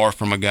bought a car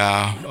from a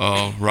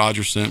guy,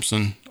 Roger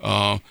Simpson,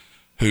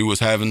 who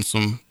was having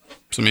some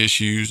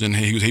issues, and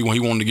he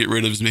wanted to get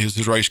rid of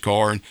his race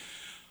car. And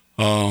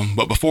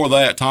but before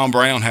that, Tom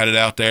Brown had it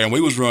out there, and we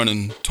was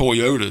running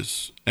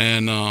Toyotas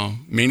and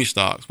mini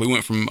stocks. We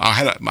went from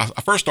I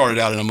first started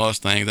out in a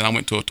Mustang, then I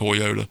went to a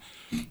Toyota,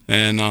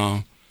 and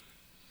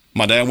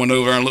my dad went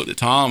over there and looked at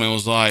Tom and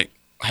was like,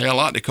 "Hey, I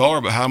like the car,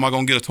 but how am I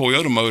going to get a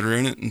Toyota motor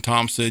in it?" And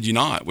Tom said, "You're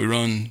not. We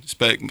run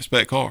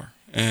spec car."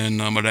 And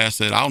my dad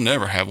said, "I'll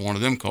never have one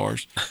of them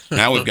cars."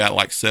 Now we've got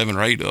like 7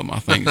 or 8 of them, I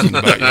think, in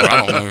the backyard.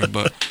 I don't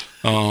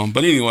know,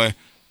 but anyway,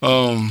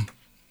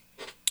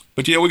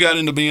 but yeah, we got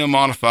into being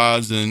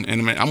modifieds, and I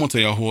mean, I'm gonna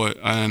tell you what.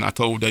 And I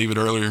told David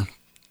earlier,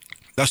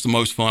 that's the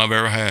most fun I've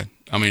ever had.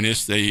 I mean,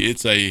 it's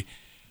a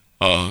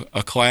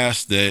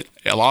class that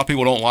a lot of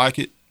people don't like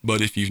it.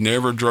 But if you've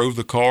never drove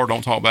the car,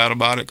 don't talk bad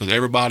about it, because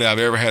everybody I've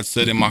ever had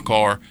sit in my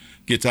car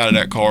gets out of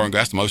that car and goes,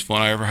 "That's the most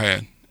fun I ever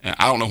had." And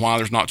I don't know why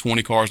there's not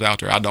 20 cars out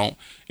there. I don't.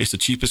 It's the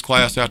cheapest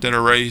class out there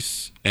to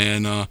race,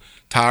 and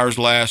tires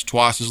last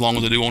twice as long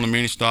as they do on the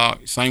mini stock.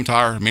 Same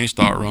tire mini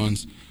stock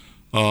runs.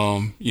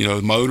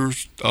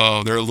 Motors,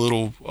 they're a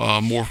little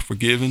more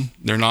forgiving.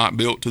 They're not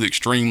built to the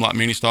extreme like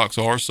mini stocks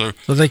are. So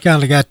they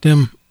kind of got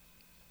them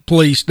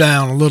policed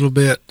down a little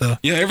bit.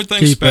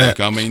 Everything's spec.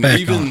 I mean,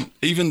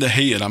 even the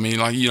head. I mean,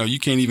 like, you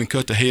can't even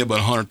cut the head but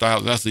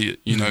 100,000. That's it.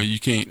 You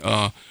can't.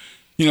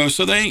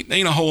 So they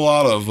ain't a whole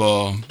lot of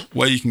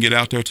way you can get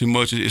out there too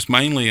much. It's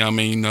mainly,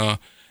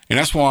 and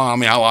that's why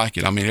I like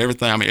it. I mean,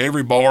 everything. I mean,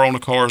 every bar on the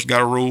car's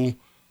got a rule,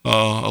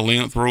 a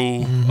length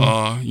rule.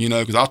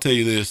 Because I'll tell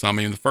you this. I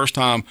mean, the first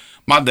time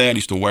my dad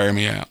used to wear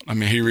me out. I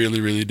mean, he really,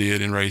 really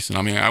did in racing.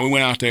 I mean, we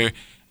went out there.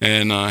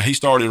 And he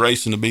started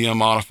racing the BM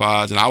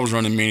modifieds, and I was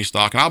running mini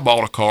stock. And I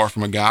bought a car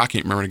from a guy. I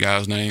can't remember the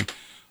guy's name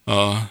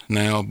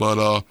now,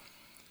 but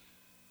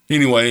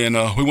anyway. And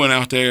we went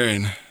out there,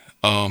 and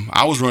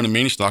I was running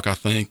mini stock, I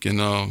think, and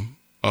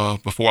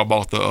before I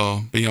bought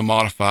the BM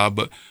modified.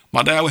 But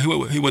my dad,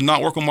 he would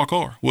not work on my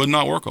car. Would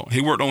not work on it.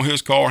 He worked on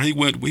his car. He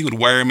would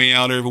wear me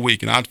out every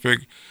week, and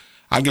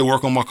I'd go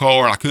work on my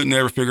car, and I couldn't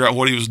ever figure out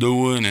what he was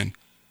doing. And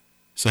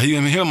so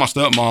him and my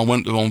stepmom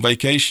went on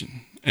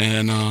vacation,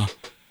 and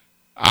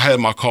I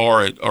had my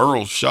car at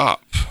Earl's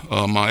shop,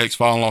 my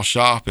ex-father-in-law's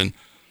shop, and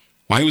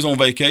while he was on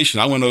vacation,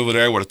 I went over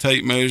there with a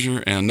tape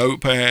measure and a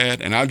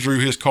notepad, and I drew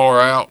his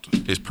car out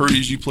as pretty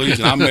as you please,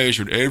 and I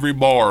measured every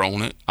bar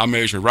on it. I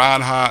measured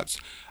ride heights.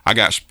 I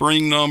got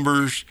spring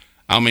numbers.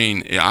 I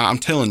mean, I'm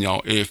telling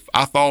y'all, if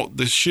I thought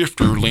the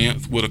shifter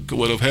length would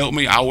have helped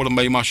me, I would have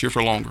made my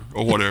shifter longer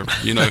or whatever,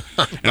 you know.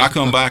 And I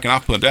come back and I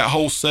put that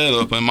whole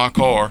setup in my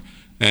car,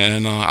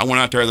 and I went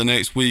out there the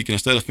next week, and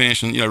instead of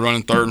finishing, you know,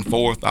 running third and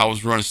fourth, I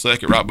was running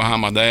second right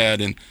behind my dad.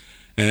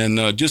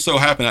 And just so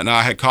happened that night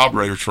I had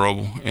carburetor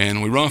trouble,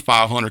 and we run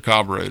 500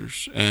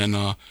 carburetors.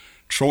 And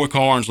Troy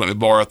Carnes let me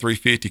borrow a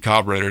 350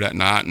 carburetor that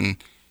night, and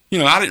you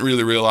know, I didn't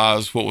really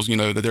realize what was, you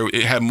know, that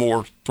it had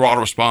more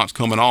throttle response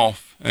coming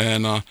off.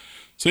 And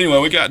so anyway,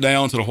 we got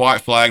down to the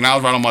white flag, and I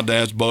was right on my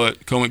dad's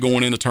butt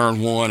going into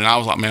turn one, and I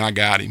was like, man, I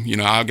got him. You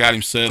know, I got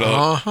him set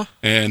up.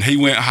 And he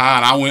went high,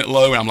 and I went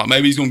low, and I'm like,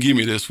 maybe he's going to give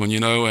me this one,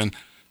 you know. And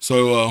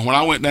so when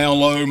I went down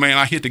low, man,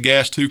 I hit the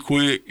gas too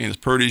quick, and as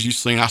pretty as you've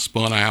seen, I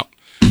spun out.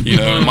 You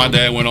know, and my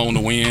dad went on to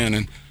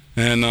win.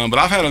 But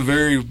I've had a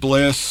very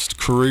blessed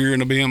career in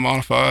the BM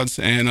modifieds,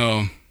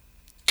 and,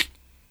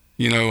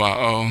 you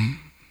know,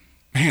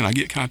 man, I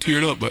get kind of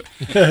teared up, but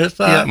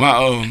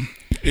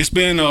it's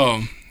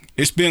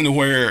been to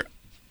where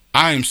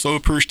I am so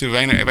appreciative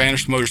of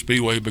Anderson Motor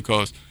Speedway,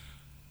 because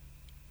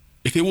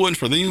if it wasn't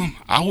for them,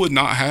 I would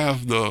not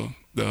have the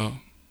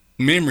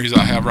memories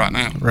I have right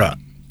now. Right.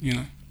 You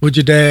know. With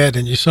your dad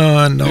and your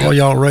son, all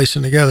y'all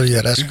racing together.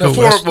 Yeah, that's cool.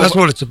 That's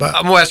what it's about.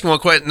 I'm going to ask one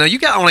question. Now, you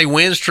got on a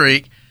win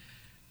streak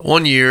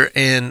one year,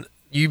 and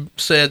you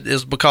said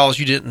it's because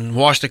you didn't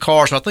wash the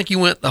car. So I think you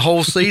went the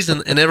whole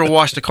season and never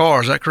washed the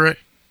car. Is that correct?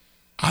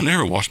 I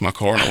never washed my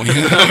car.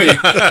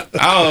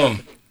 I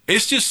mean,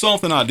 it's just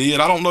something I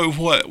did. I don't know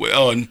what.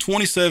 In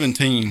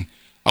 2017,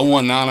 I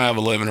won 9 out of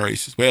 11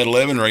 races. We had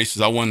 11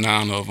 races. I won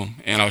 9 of them,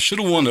 and I should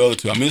have won the other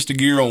 2. I missed a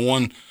gear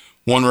on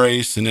one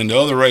race, and then the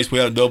other race we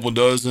had a double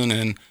dozen,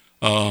 and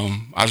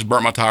I just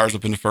burnt my tires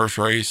up in the first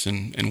race,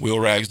 and Will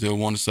Ragsdale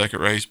won the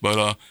second race.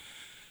 But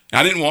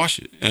I didn't wash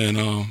it, and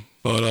I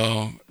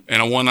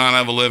won 9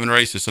 out of 11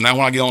 races. So now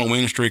when I get on a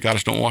winning streak, I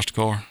just don't wash the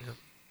car.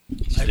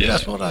 Maybe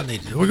that's what I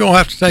need to do. We're going to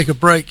have to take a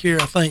break here,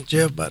 I think,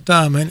 Jeff, about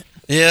time, ain't it?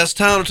 Yeah, it's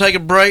time to take a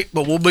break,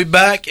 but we'll be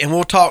back, and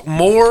we'll talk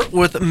more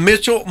with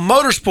Mitchell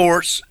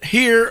Motorsports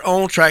here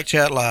on Track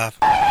Chat Live.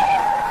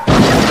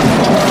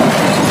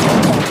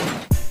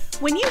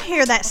 When you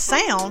hear that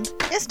sound,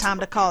 it's time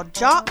to call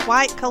Jock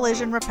White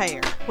Collision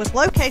Repair. With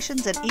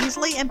locations in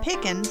Easley and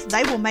Pickens,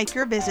 they will make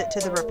your visit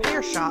to the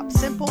repair shop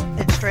simple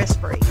and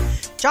stress-free.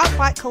 Jock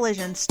White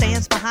Collision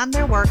stands behind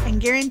their work and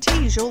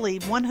guarantees you'll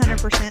leave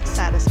 100%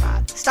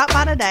 satisfied. Stop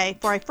by today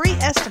for a free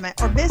estimate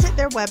or visit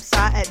their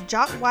website at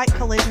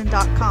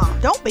jockwhitecollision.com.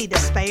 Don't be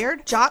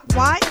despaired. Jock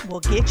White will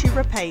get you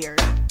repaired.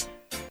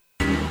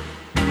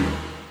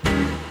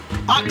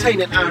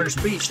 Octane and Iron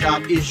Speed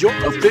Shop is your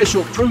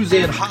official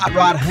cruise-in hot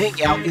rod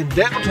hangout in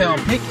downtown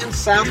Pickens,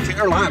 South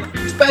Carolina.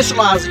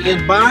 Specializing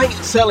in buying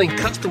and selling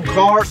custom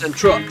cars and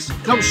trucks.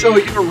 Come show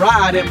your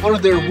ride at one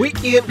of their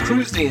weekend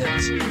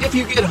cruise-ins. If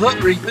you get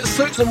hungry, Miss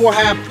Susan will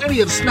have plenty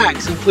of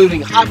snacks,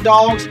 including hot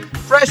dogs,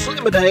 fresh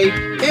lemonade,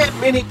 and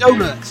mini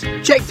donuts.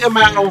 Check them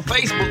out on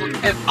Facebook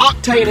at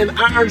Octane and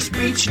Iron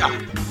Speed Shop.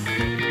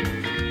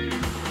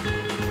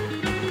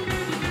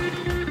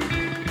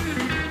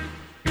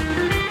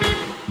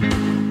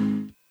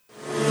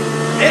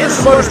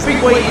 Anderson Motor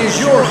Speedway is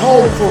your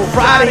home for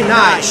Friday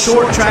night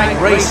short track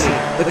racing.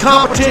 The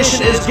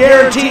competition is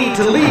guaranteed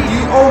to leave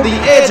you on the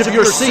edge of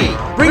your seat.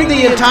 Bring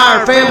the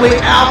entire family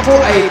out for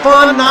a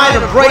fun night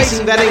of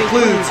racing that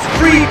includes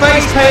free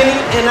face painting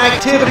and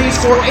activities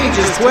for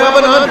ages 12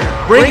 and under.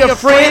 Bring a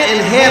friend and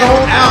head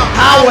on out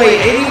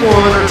Highway 81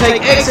 or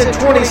take exit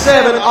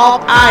 27 off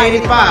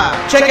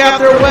I-85. Check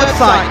out their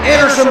website,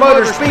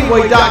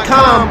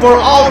 AndersonMotorspeedway.com, for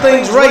all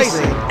things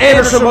racing.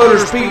 Anderson Motor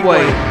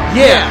Speedway,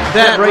 yeah,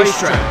 that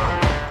racetrack.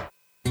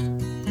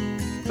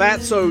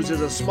 Fatso's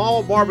is a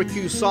small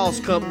barbecue sauce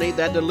company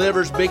that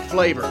delivers big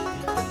flavor.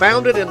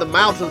 Founded in the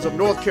mountains of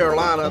North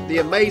Carolina, the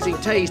amazing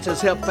taste has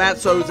helped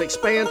Fatso's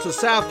expand to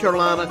South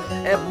Carolina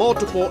at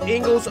multiple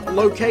Ingalls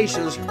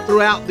locations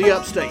throughout the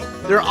upstate.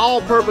 Their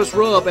all-purpose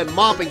rub and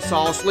mopping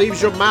sauce leaves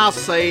your mouth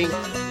saying,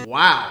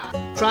 wow.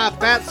 Try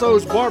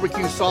Fatso's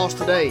barbecue sauce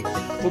today.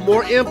 For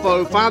more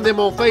info, find them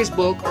on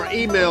Facebook or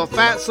email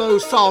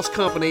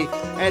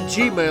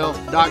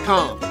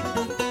fatsosaucecompany@gmail.com.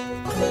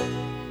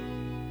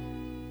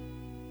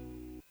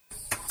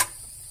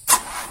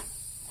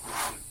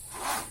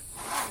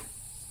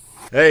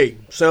 Hey,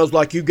 sounds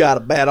like you got a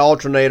bad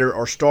alternator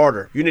or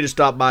starter. You need to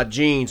stop by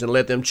Gene's and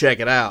let them check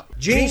it out.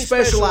 Gene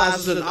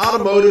specializes in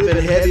automotive and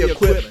heavy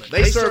equipment.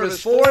 They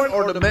service foreign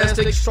or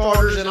domestic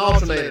starters and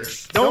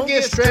alternators. Don't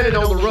get stranded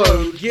on the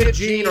road. Give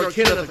Gene or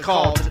Kenneth a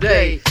call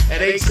today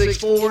at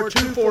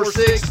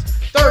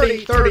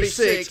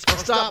 864-246-3036 or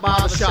stop by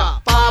the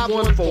shop,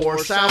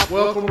 514 South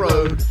Welcome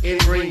Road in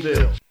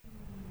Greenville.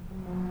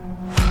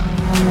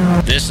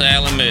 This is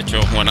Alan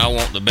Mitchell. When I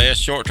want the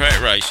best short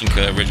track racing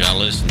coverage, I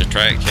listen to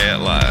Track Chat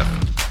Live.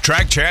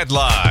 Track Chat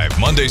Live,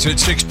 Mondays at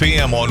 6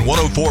 p.m. on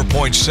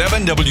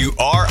 104.7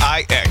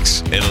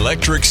 WRIX,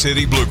 Electric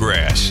City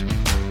Bluegrass.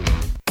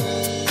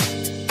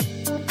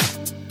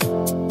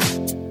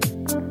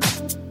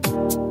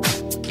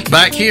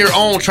 Back here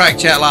on Track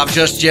Chat Live,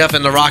 Just Jeff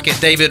and the Rocket,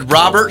 David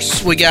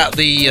Roberts. We got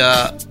the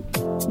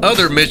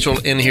other Mitchell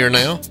in here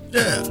now.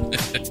 Yeah.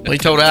 We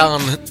told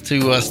Alan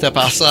to step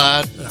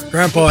outside.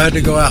 Grandpa had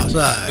to go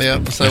outside.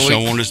 Yep. So if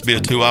y'all want this to be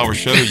a 2-hour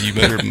show, you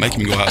better make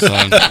him go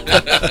outside.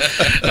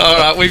 All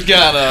right, we've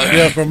got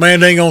yeah, for a man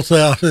that ain't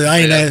gonna say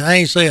I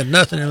ain't saying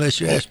nothing unless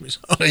you ask me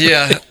something.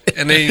 Yeah,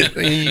 and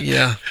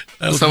yeah.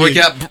 So we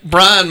got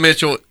Bryan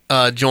Mitchell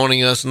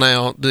joining us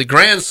now, the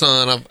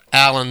grandson of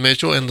Alan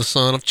Mitchell and the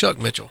son of Chuck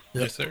Mitchell.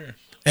 Yes, sir.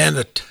 And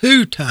a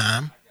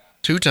two-time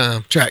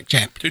track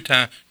champion.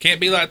 2-time.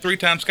 Can't be like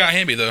 3-time Scott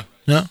Hemby, though.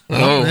 No.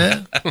 Oh.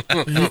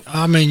 Yeah.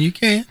 I mean, you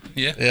can.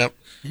 Yeah. Yep.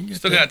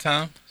 Still got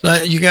time.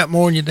 So you got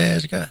more than your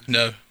dad's got?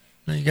 No.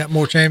 You got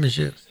more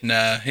championships?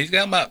 Nah, he's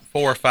got about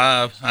 4 or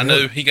 5. I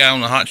know he got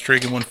on a hot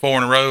streak and won 4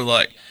 in a row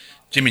like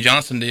Jimmy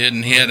Johnson did,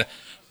 and he had a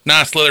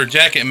nice leather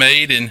jacket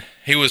made, and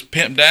he was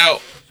pimped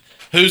out.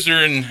 Hoosier,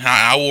 and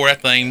I wore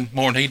that thing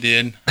more than he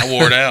did. I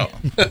wore it out.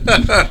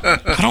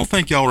 I don't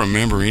think y'all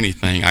remember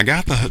anything. I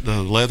got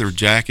the leather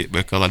jacket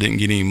because I didn't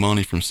get any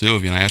money from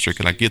Sylvia, and I asked her,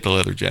 could I get the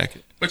leather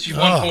jacket? But you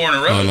won 4 in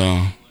a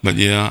row. But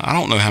yeah, I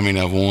don't know how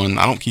many I've won.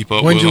 I don't keep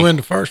up When with did you them. win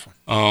the first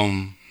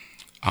one?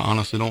 I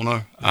honestly don't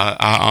know.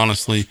 I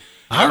honestly...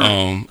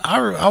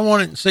 I won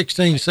it in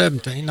 16,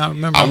 17. I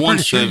remember. I won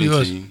pretty sure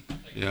 17.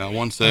 Yeah, I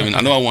won 7. I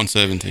know I won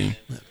 17.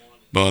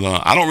 But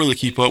I don't really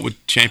keep up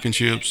with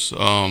championships.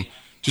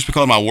 Just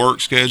because of my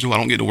work schedule, I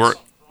don't get to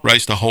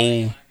race the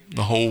whole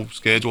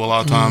schedule a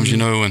lot of times, you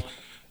know,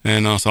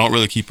 and so I don't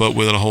really keep up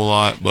with it a whole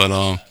lot.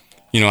 But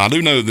you know, I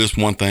do know this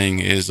one thing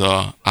is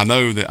I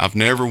know that I've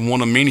never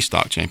won a mini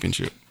stock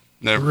championship.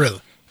 Never.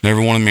 Really?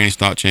 Never won a mini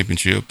stock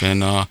championship,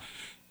 and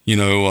you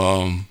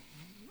know,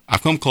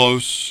 I've come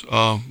close,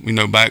 you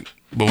know, back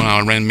when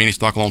I ran mini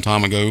stock a long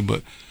time ago,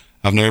 but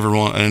I've never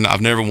won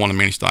a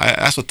mini stock.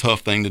 That's a tough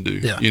thing to do.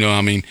 Yeah. You know,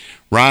 I mean,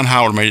 Ryan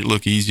Howard made it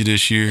look easy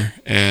this year,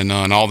 and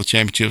all the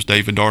championships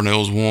David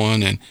Darnell's won,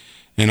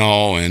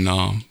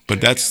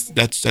 but that's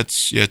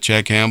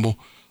Chad Campbell.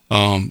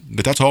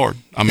 But that's hard.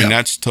 I mean,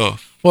 that's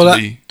tough. Well,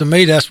 to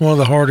me, that's one of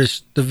the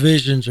hardest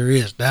divisions there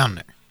is down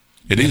there.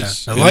 It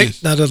is.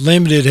 Now the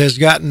limited has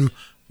gotten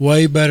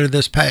way better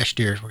this past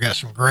year. We got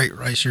some great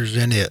racers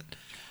in it,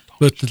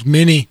 but the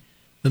mini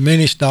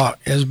stock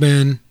has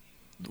been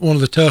one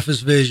of the toughest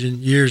divisions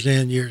years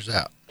in, years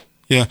out.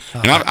 Yeah,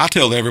 and I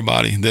tell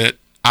everybody that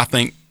I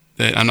think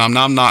that, and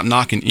I'm not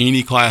knocking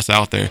any class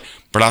out there,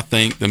 but I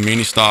think the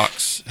mini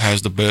stocks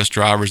has the best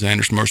drivers at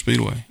Anderson Motor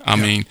Speedway. I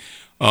mean,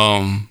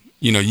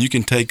 you know, you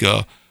can take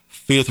a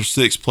 5th or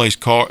 6th place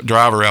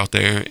driver out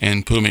there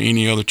and put them in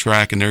any other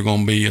track, and they're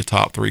going to be a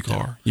top 3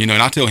 car. You know,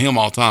 and I tell him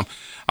all the time.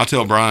 I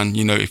tell Bryan,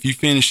 you know, if you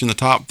finish in the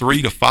top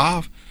 3 to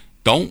 5,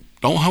 don't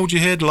hold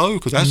your head low,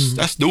 because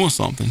that's doing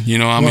something. You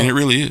know, I mean, it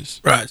really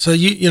is. Right. So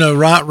you know,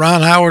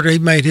 Ron Howard, he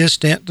made his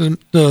stint to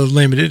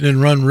limited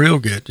and run real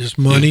good. Just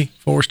money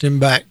forced him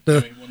back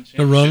to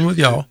run with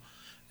y'all.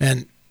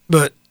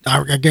 But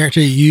I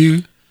guarantee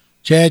you,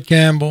 Chad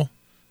Campbell,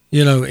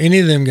 you know, any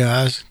of them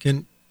guys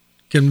can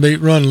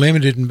run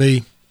limited and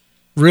be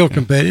real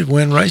competitive,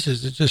 win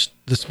races.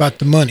 It's about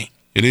the money.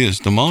 It is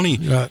the money.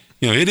 Right.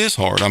 You know, it is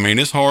hard. I mean,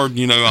 it's hard.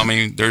 You know, I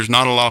mean, there's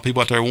not a lot of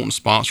people out there wanting to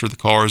sponsor the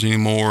cars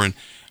anymore,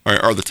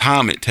 or the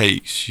time it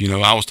takes. You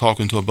know, I was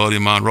talking to a buddy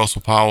of mine,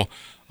 Russell Powell,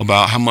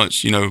 about how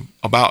much, you know,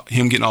 about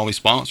him getting all these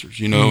sponsors,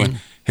 you know, and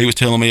he was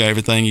telling me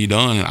everything he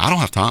done, and I don't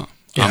have time.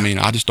 Yeah. I mean,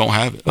 I just don't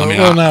have it.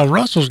 Well, now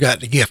Russell's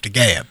got the gift of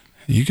gab.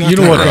 You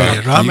know what that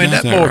is, right? I mean,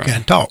 that boy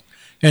can talk.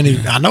 And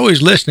I know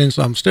he's listening,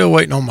 so I'm still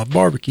waiting on my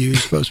barbecue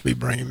he's supposed to be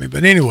bringing me.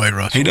 But anyway,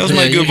 Russell. He does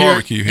make good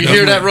barbecue. You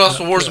hear that,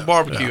 Russell? Where's the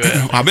barbecue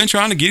at? I've been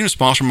trying to get him to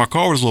sponsor my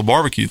car with his little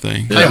barbecue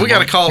thing. Hey, we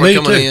got a caller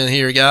coming in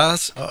here,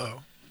 guys. Uh-oh.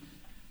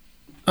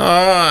 All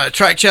right,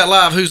 Track Chat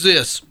Live. Who's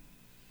this?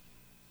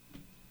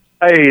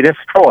 Hey, this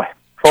is Troy.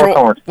 Troy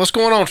Torrance. What's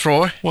going on,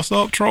 Troy? What's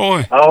up,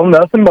 Troy? Oh,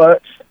 nothing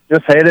much.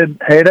 Just headed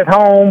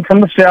home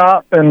from the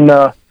shop, and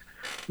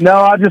no,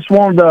 I just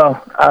wanted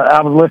to.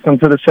 I was listening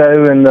to the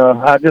show, and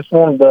I just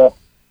wanted to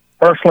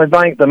personally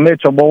thank the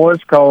Mitchell boys,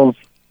 because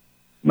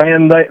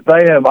man,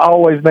 they have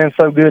always been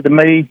so good to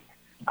me.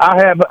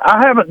 I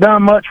haven't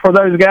done much for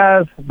those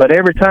guys, but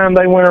every time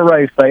they win a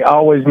race, they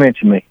always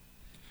mention me,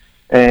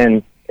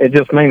 and it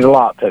just means a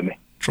lot to me.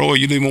 Troy,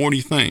 you do more than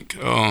you think.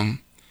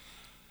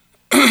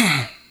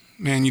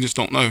 Man, you just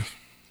don't know.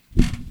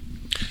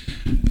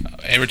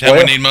 Every time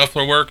we need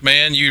muffler work,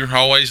 man, you're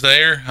always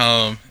there.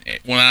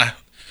 When I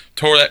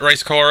tore that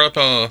race car up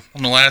on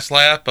the last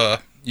lap,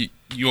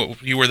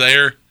 you were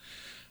there,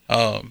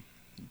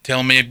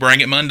 telling me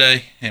bring it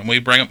Monday, and we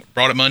brought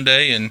it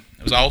Monday, and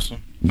it was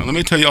awesome. Now, let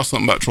me tell y'all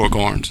something about Troy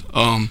Garnes.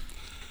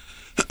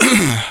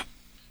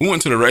 We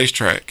went to the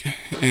racetrack,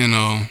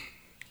 and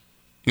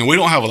you know, we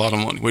don't have a lot of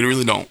money. We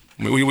really don't.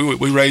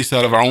 We raced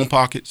out of our own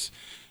pockets,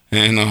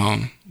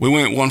 and we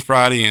went one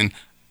Friday, and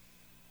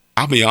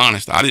I'll be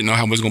honest, I didn't know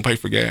how much was going to pay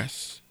for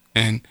gas,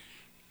 and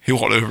he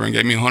walked over and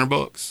gave me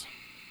 $100.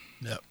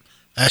 Yep,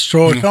 that's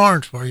Troy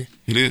Garnes for you.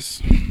 It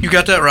is. You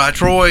got that right.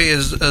 Troy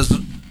is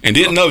and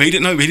didn't know. He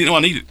didn't know I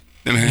needed it.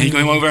 I mean, he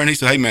came over and he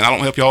said, "Hey man, I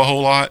don't help y'all a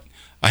whole lot.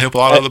 I help a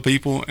lot of other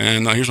people,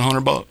 and here's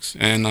 $100."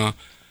 And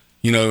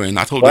you know, and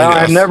I told Well, Daddy,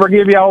 I had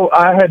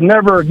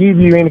never give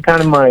you any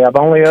kind of money. I've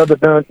only other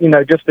done,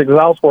 just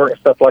exhaust work and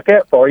stuff like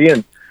that for you.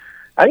 And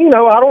I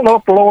don't know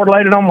if the Lord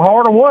laid it on my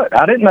heart or what.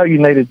 I didn't know you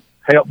needed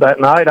help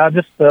that night. I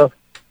just,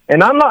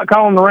 and I'm not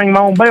calling to ring my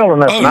own bell or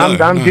nothing.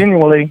 I'm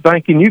genuinely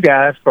thanking you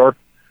guys for,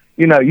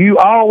 you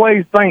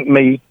always thank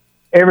me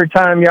every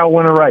time y'all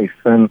win a race,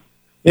 and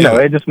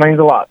it just means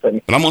a lot to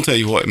me. But I'm gonna tell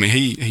you what, I mean,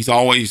 he's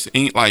always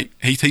he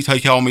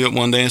called me up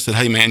one day and said,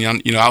 "Hey man,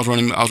 I was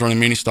running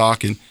mini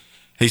stock, and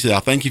he said,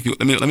 I think if you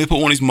let me put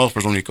one of these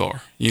mufflers on your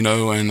car,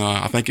 and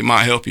I think it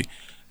might help you."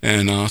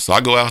 And so I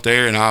go out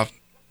there and I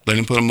let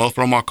him put a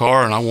muffler on my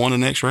car, and I won the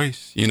next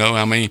race.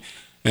 I mean,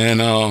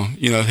 and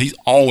he's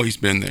always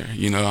been there.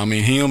 I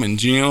mean, him and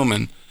Jim,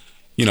 and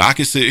I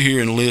could sit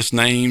here and list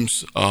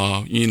names.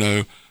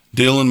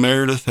 Dylan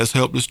Meredith has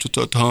helped us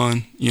a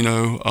ton.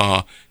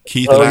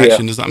 Keith and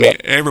Action is. I mean,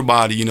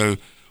 everybody.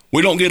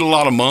 We don't get a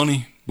lot of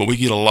money, but we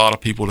get a lot of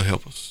people to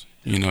help us.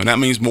 And that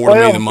means more to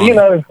me than money.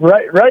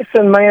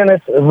 Racing, man,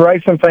 it's a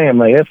racing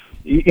family. It's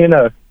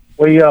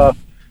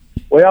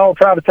we all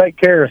try to take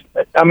care of.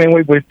 I mean,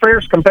 we're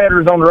fierce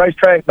competitors on the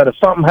racetrack, but if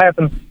something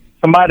happens,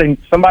 somebody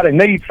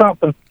needs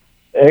something,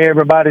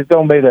 everybody's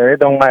going to be there. It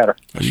don't matter.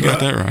 You got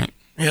that right.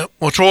 Yep.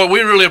 Well, Troy, we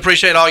really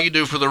appreciate all you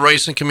do for the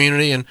racing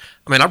community. And,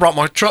 I mean, I brought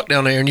my truck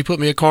down there, and you put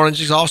me a Carnage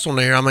exhaust on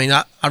there. I mean,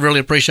 I really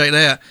appreciate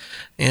that.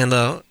 And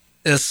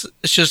it's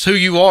just who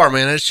you are,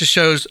 man. It just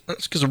shows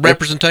it's a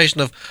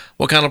representation of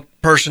what kind of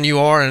person you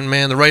are. And,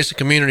 man, the racing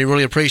community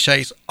really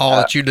appreciates all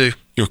that you do.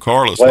 Your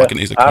car looks like it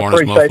needs a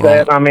Carnage muffler. I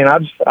appreciate that. I mean,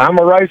 I'm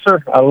a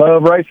racer. I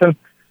love racing.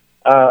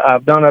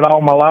 I've done it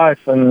all my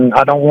life, and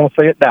I don't want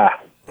to see it die.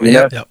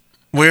 Yep.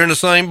 We're in the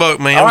same boat,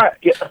 man. All right.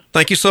 Yeah.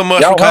 Thank you so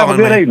much Y'all for calling, have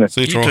a good man. evening.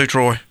 See you, You too,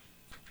 Troy.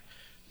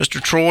 Mr.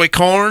 Troy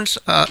Carnes,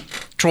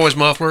 Troy's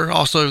muffler,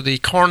 also the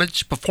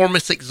Carnage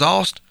Performance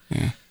Exhaust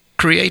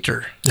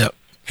creator. Yep.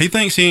 He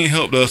thinks he ain't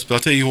helped us, but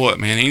I'll tell you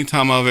what, man,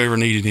 anytime I've ever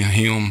needed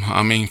him,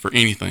 I mean, for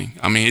anything,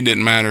 I mean, it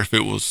didn't matter if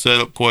it was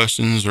setup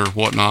questions or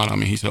whatnot. I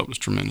mean, he's helped us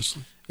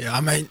tremendously. Yeah,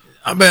 I mean,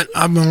 I've been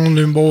on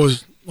them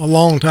boys a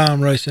long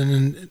time racing,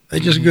 and they're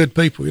just good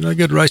people.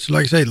 Good racers,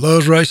 like I say,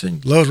 loves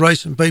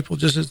racing people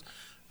just as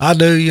I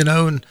do,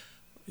 and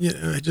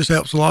it just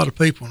helps a lot of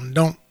people. And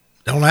don't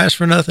ask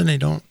for nothing.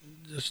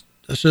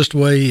 That's just the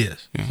way he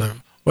is. Yeah. So,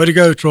 way to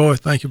go, Troy.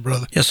 Thank you,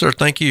 brother. Yes, sir.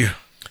 Thank you.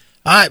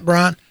 All right,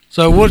 Brian.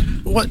 So what?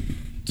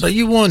 So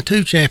you won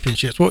 2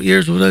 championships. What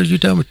years were those? You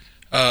tell me.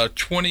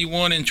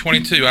 21 and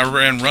 22. I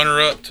ran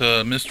runner-up to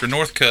Mr.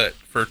 Northcutt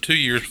for 2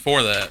 years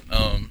before that.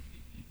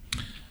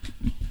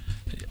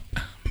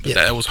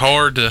 That was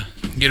hard to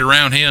get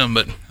around him,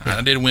 but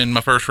I did win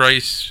my first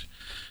race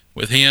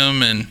with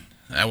him, and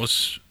that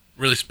was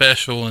really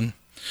special. And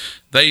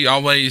they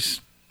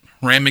always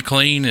ran me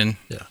clean,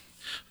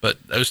 but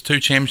those 2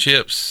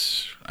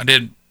 championships I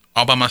did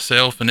all by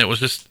myself, and it was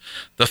just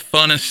the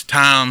funnest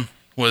time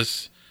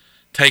was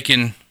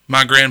taking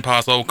my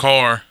grandpa's old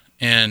car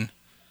and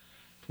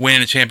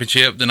winning a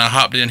championship. Then I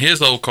hopped in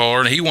his old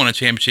car, and he won a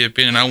championship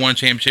and I won a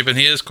championship in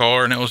his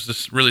car, and it was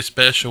just really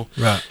special.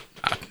 Right.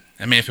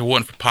 I mean, if it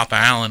wasn't for Papa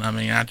Allen, I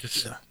mean, I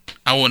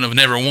wouldn't have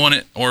never won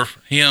it, or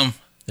him.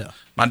 Yeah.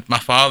 My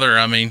father,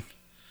 I mean,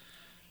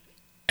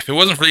 if it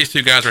wasn't for these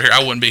 2 guys right here,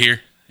 I wouldn't be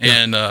here.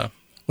 Yeah. And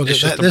it's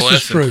just a blessing.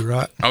 This is true,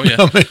 right? Oh,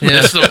 yeah.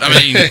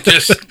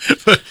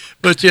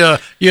 But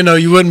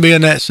you wouldn't be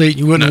in that seat.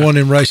 You wouldn't have won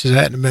them races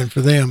hadn't it been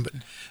for them. But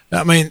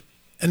I mean,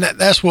 and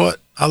that's what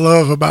I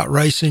love about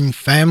racing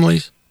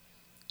families.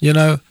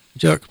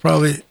 Chuck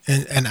probably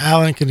and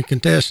Alan can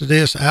contest to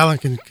this. Alan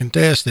can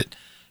contest that.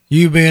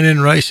 You being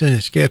in racing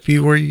has kept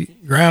you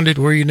grounded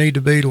where you need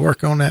to be to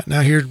work on that. Now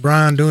here's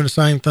Brian doing the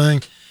same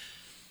thing,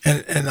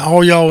 and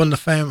all y'all in the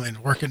family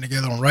and working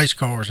together on race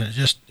cars, and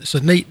it's a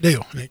neat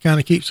deal. And it kind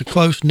of keeps a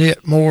close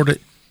knit more that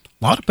a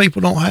lot of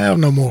people don't have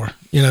no more,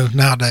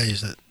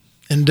 nowadays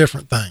in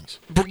different things.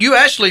 You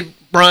actually,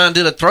 Brian,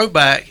 did a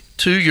throwback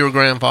to your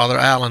grandfather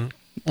Alan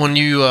when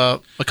you a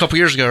couple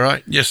years ago,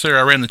 right? Yes, sir.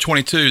 I ran the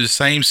 22, the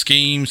same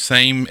scheme,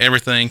 same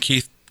everything.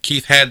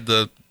 Keith had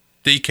the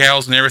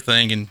decals and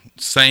everything, and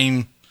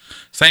same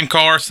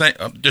car,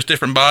 just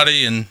different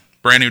body and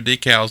brand new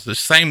decals. The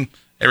same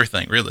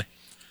everything, really.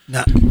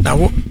 Now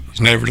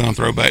he's never done a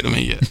throwback to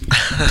me yet.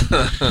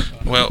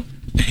 Well,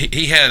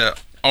 he had an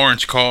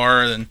orange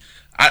car, and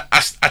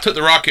I took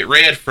the Rocket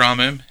Red from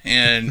him,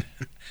 and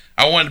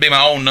I wanted to be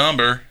my own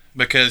number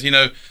because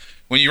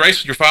when you race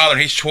with your father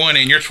and he's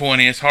 20 and you're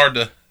 20, it's hard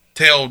to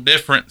tell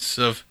difference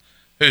of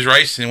who's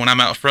racing when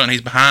I'm out front and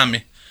he's behind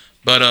me.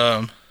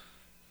 But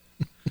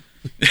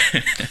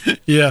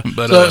yeah.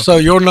 But so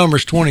your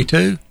number's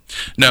 22?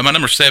 No, my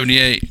number's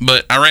 78.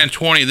 But I ran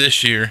 20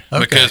 this year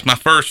because when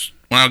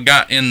I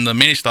got in the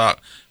mini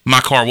stock,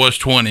 my car was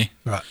 20.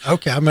 Right.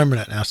 Okay, I remember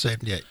that now.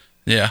 78.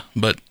 Yeah,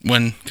 but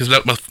because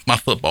that was my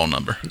football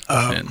number.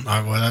 Well,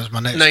 that was my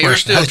next. Now you're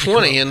still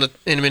 20 in the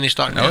mini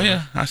stock. Oh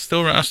yeah, I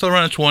still run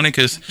a 20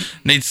 because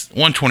needs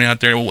 120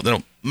 out there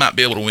that might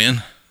be able to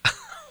win.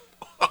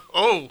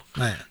 Oh,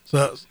 man.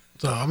 So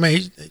I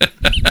mean,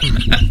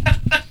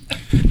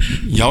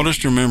 y'all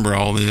just remember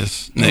all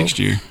this next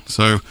year.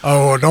 So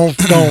don't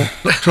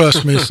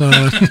trust me,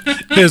 son.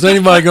 Is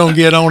anybody gonna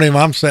get on him?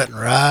 I'm sitting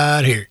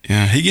right here.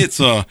 Yeah, he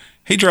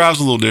drives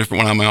a little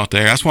different when I'm out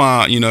there. That's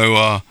why we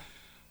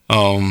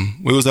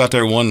was out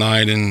there one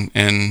night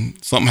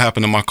and something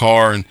happened to my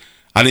car and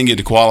I didn't get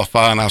to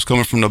qualify and I was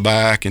coming from the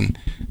back and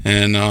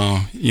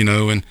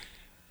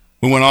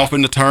we went off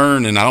in the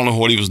turn and I don't know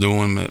what he was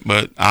doing,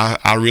 but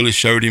I really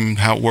showed him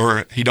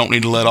where he don't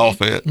need to let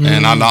off at,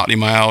 and I knocked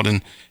him out,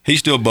 and he's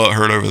still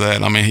butthurt over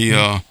that. I mean,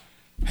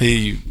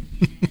 he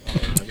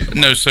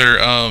No, sir.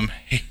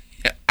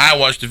 I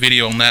watched the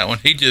video on that one.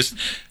 He just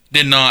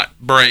did not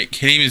brake.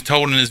 He even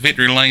told in his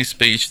victory lane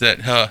speech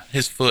that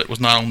his foot was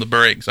not on the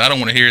brakes. I don't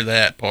want to hear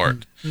that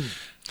part.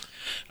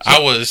 I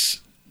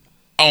was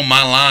on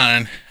my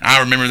line. I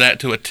remember that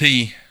to a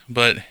T,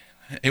 but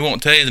he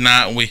won't tell you the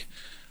night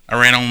I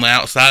ran on the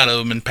outside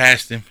of him and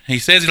passed him. He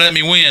says he let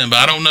me win, but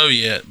I don't know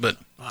yet. But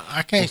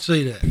I can't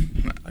see that.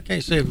 I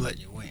can't see him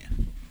letting you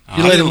win.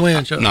 You let him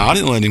win, Chuck? No, I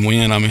didn't let him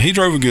win. I mean, he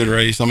drove a good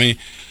race. I mean,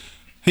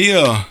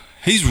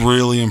 he's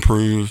really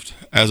improved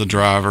as a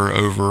driver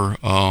over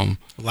the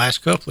last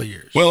couple of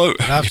years. Well,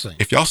 I've seen.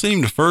 If y'all seen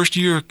him the first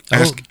year,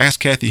 ask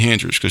Kathy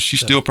Hendricks, because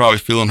she's still probably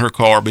feeling her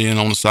car being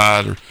on the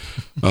side or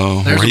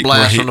there's a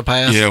blast from the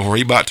past. Yeah, where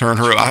he about turned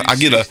her up. I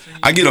get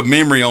a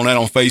memory on that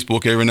on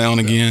Facebook every now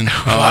and again.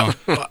 I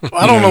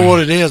don't know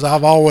what it is.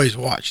 I've always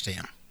watched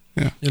him.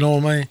 Yeah, you know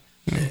what I mean.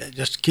 Yeah.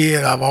 Just a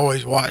kid, I've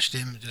always watched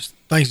him. Just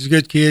thinks he's a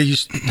good kid.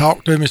 Used to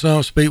talk to me,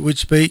 some we'd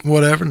speak and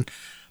whatever. And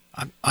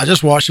I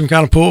just watched him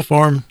kind of pull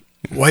for him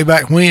way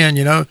back when,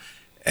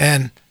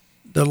 and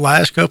the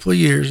last couple of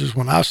years is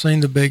when I've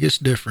seen the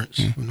biggest difference.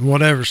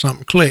 Whenever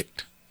something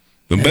clicked.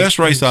 The best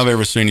race I've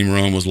ever seen him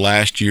run was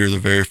last year, the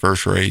very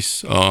first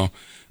race.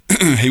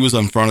 He was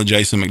in front of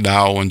Jason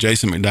McDowell, and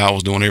Jason McDowell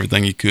was doing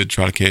everything he could to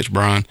try to catch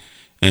Bryan.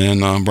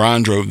 And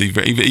Bryan drove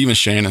even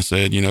Shannon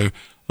said,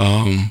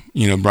 Bryan's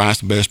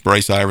the best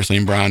race I ever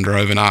seen Bryan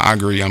drove, and I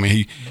agree. I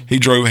mean, he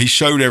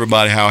showed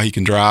everybody how he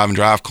can drive and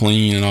drive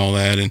clean and all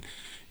that, and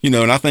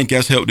and I think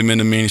that's helped him in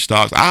the mini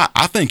stocks.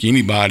 I think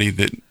anybody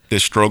that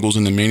struggles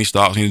in the mini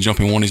stocks need to jump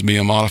in one of these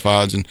BM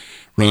modifieds and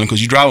run,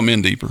 because you drive them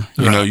in deeper.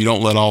 You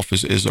don't let off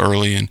as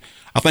early, and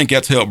I think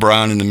that's helped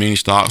Bryan in the mini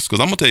stocks, because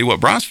I'm gonna tell you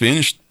what, Bryan's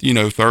finished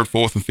third,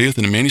 fourth, and fifth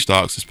in the mini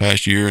stocks this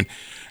past year,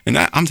 and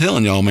that, I'm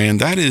telling y'all, man,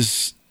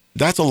 that's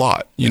a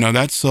lot.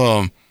 That's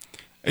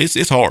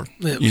it's hard.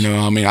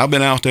 I mean, I've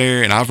been out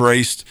there and I've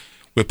raced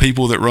with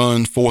people that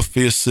run 4th,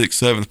 5th, 6th,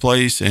 7th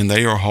place, and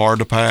they are hard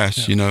to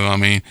pass. I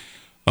mean,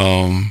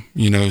 and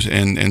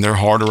they're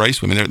hard to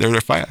race with. I mean,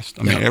 they're fast.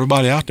 I mean,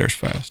 everybody out there's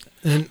fast.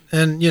 And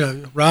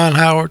Ryan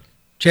Howard,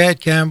 Chad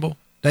Campbell,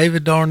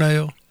 David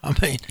Darnell. I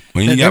mean,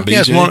 you got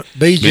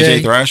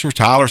BJ Thrasher,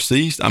 Tyler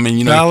Cease. I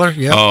mean, Tyler.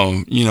 Yeah.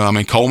 I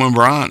mean, Coleman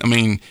Bryant. I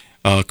mean,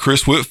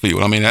 Chris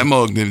Whitfield. I mean, that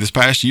mug this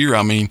past year.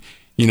 I mean,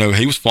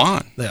 he was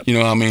flying. Yep.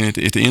 I mean, at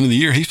the end of the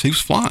year, he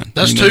was flying.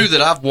 That's two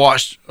that I've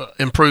watched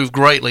improve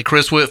greatly.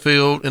 Chris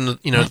Whitfield in the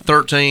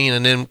 13,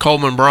 and then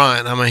Coleman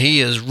Bryant. I mean, he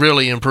has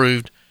really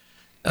improved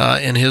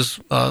in his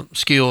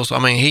skills. I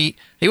mean,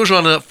 he was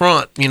running up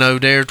front,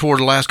 there toward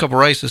the last couple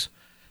of races.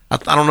 I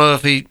don't know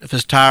if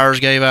his tires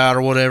gave out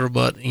or whatever,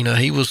 but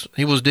he was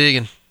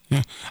digging.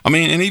 Yeah, I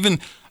mean, and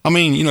even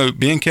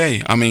Ben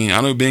K. I mean,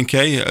 I know Ben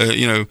K.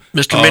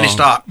 Mr. Mini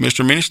Stock.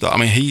 Mr. Mini Stock. I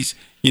mean, he's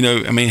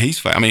he's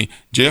fast. I mean,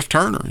 Jeff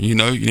Turner. You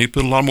need to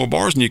put a lot more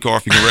bars in your car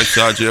if you can race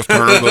beside Jeff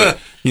Turner. But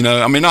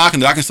I mean, no, I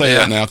can say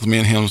that now because me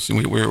and him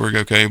we're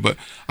okay. But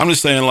I'm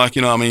just saying, like,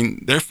 I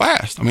mean, they're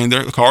fast. I mean,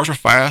 the cars are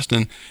fast,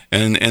 and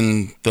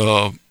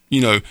the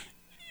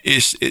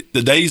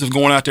the days of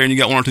going out there and you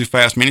got one or two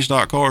fast mini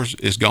stock cars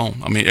is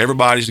gone. I mean,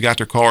 everybody's got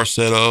their cars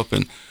set up,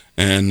 and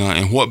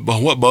what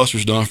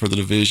Buster's done for the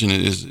division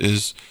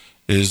is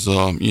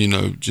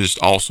just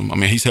awesome. I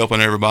mean, he's helping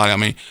everybody. I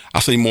mean, I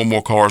see more and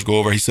more cars go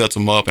over. He sets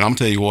them up, and I'm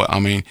telling you what. I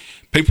mean,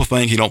 people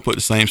think he don't put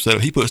the same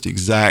setup. He puts the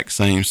exact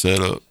same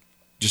setup.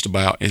 Just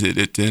about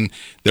it's in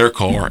their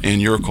car, in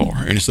your car,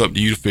 and it's up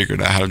to you to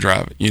figure out how to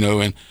drive it.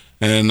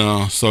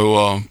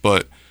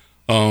 But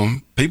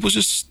people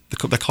just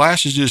the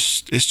class is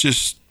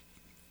just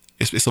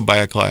it's a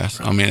bad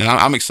class. I mean, and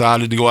I'm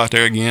excited to go out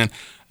there again.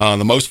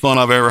 The most fun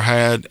I've ever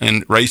had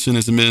in racing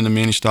is in the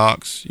mini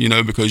stocks,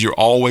 because you're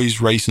always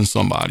racing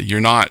somebody.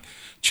 You're not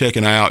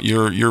checking out.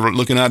 You're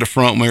looking at the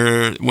front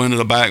mirror, window,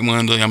 the back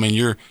window. I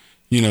mean,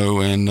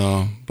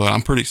 but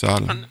I'm pretty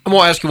excited. I'm going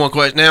to ask you one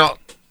question. Now,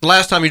 the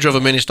last time you drove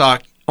a mini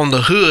stock, on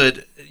the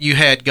hood, you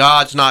had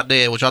God's Not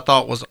Dead, which I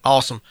thought was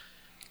awesome.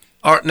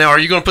 Now, are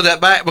you going to put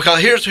that back?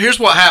 Because here's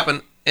what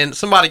happened, and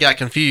somebody got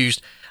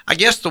confused. I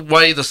guess the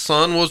way the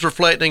sun was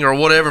reflecting or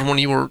whatever when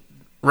you were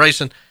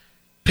racing,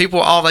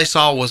 people, all they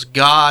saw was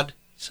God's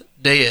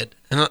Dead.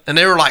 And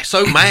they were like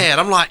so mad.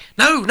 I'm like,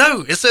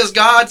 no, it says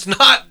God's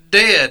not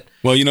dead.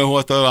 Well, you know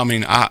what, though? I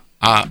mean, I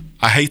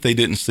hate they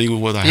didn't see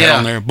what I had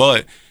on there,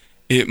 but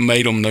it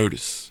made them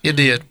notice. It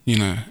did.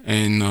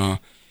 And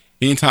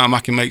anytime I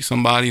can make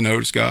somebody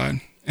notice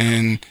God,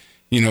 and,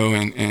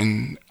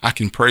 and I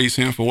can praise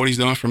him for what he's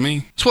done for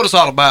me. That's what it's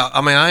all about.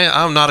 I mean,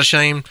 I'm not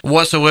ashamed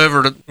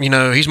whatsoever to,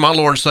 he's my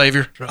Lord and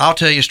Savior. I'll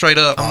tell you straight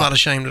up, I'm not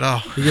ashamed at all.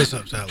 He gets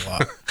upset a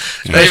lot.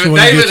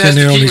 David has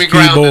to keep me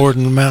grounded. Keyboard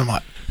and man, I'm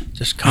like,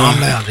 just calm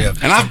down,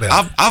 Jeff. And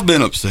I've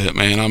been upset,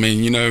 man. I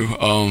mean,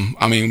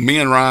 me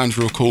and Ryan's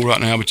real cool right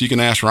now, but you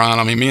can ask Ryan.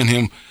 I mean, me and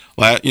him,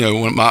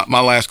 when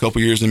my last couple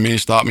of years in mini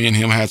stock, me and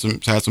him had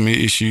some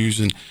issues,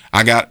 and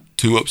I got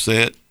too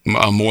upset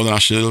more than I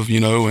should have,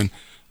 and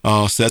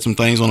said some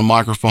things on the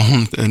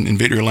microphone in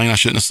victory lane I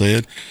shouldn't have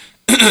said.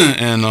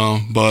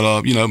 But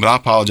I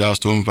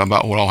apologized to him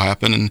about what all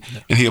happened, and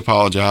he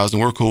apologized,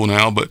 and we're cool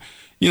now. But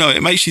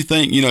it makes you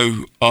think.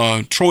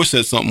 Troy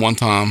said something one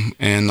time,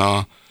 and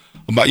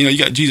about you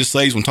got Jesus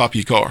Saves on top of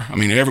your car. I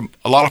mean,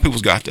 a lot of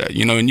people's got that,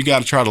 and you got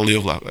to try to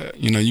live like that.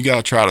 You got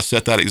to try to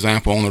set that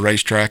example on the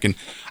racetrack. And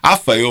I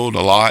failed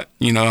a lot.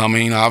 I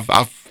mean,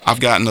 I've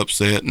gotten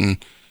upset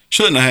and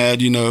shouldn't have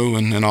had,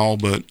 and all,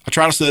 but I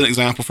try to set an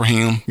example for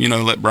him,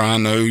 let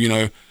Bryan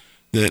know,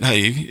 that, hey,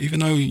 even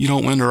though you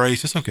don't win the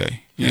race, it's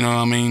okay. What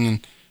I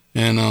mean?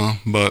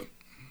 But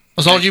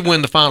as long as you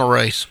win the final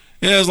race.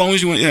 Yeah, as long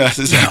as you win. Yeah, that's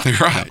exactly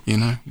right,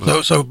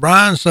 But. So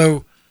Bryan,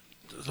 so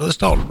let's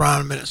talk to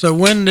Bryan a minute. So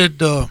when did,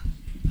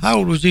 how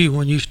old was you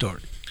when you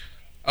started?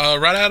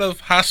 Right out of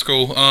high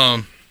school.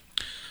 I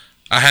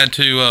had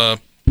to,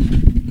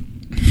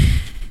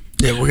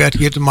 yeah, we got to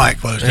get the mic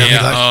close.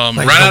 Yeah,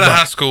 right out of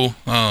high school,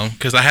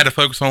 because I had to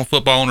focus on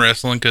football and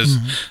wrestling, because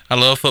I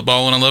love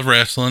football and I love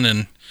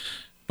wrestling.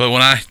 But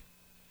when I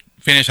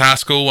finished high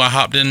school, I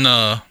hopped in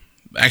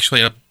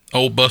actually an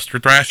old Buster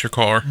Thrasher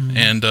car,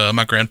 and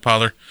my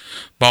grandfather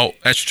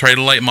traded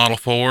a late model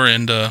for,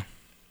 and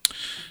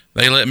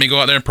they let me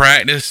go out there and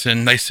practice,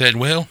 and they said,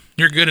 well,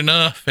 you're good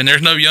enough, and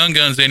there's no young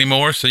guns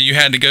anymore, so you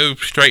had to go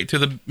straight to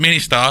the mini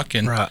stock,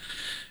 and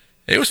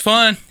it was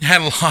fun.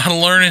 Had a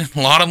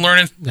lot of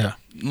learning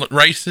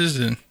races,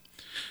 and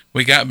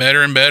we got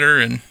better and better,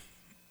 and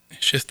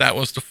it's just that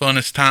was the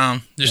funnest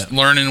time, just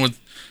learning with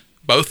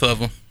both of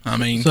them. I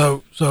mean,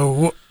 so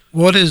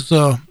what is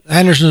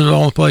Anderson's the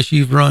only place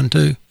you've run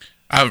to?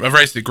 I've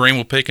raced at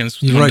Greenville Pickens.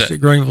 You raced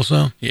at Greenville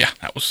some? Yeah,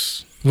 that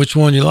was. Which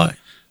one you like?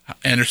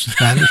 Anderson.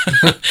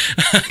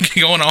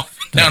 Going off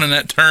down in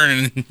that turn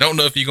and don't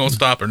know if you're gonna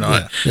stop or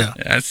not. Yeah.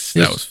 That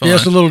was fun. Yeah,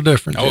 it's a little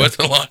different. Oh, it's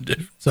a lot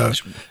different. So,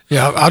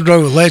 yeah, I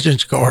drove a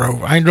Legends car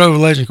over. I drove a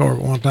Legends car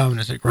one time, and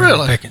it's at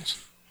Greenville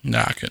Pickens. No,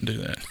 I couldn't do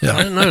that. Yeah,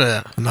 I didn't know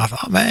that. And I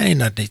thought, man, ain't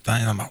that these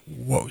things? I'm like,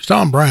 whoa. It's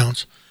Tom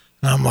Brown's,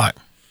 and I'm like,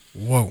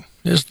 whoa,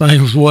 this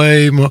thing was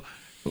way more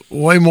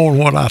than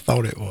what I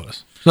thought it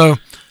was.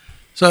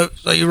 So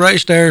you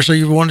raced there, so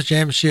you won the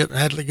championship and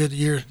had a good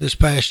year this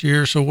past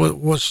year. So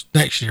what's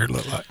next year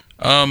look like?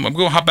 I'm going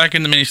to hop back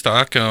in the mini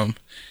stock. I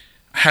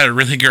had a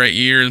really great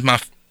year. It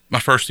was my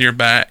first year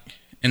back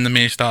in the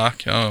mini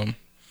stock. Had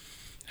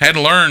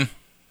to learn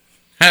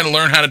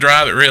how to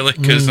drive it, really,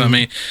 because I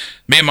mean,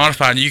 being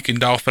modified, you can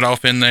doff it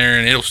off in there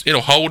and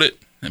it'll hold it.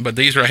 But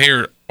these right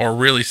here are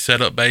really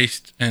setup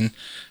based, and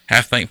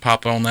have to thank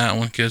Papa on that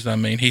one, because I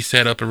mean, he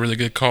set up a really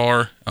good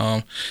car.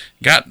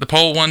 Got the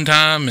pole one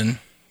time and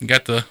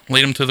got to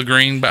lead him to the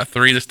green about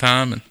 3 this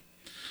time,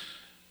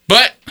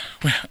 but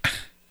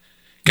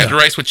got to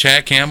race with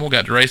Chad Campbell,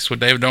 got to race with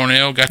David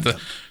Darnell,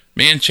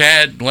 me and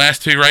Chad the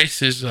last 2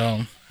 races.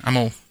 I'm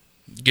gonna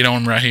get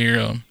on right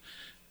here.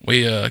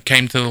 We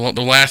came to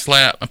the last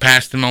lap. I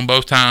passed him on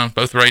both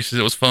races.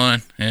 It was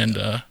fun, and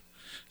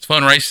it's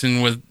fun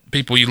racing with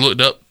people you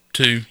looked up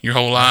to your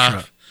whole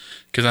life.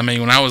 Because I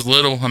mean, when I was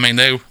little, I mean,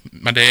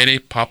 my daddy,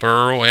 Papa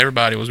Earl,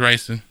 everybody was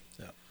racing.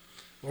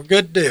 Well,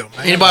 good deal,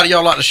 man. Anybody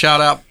y'all like to shout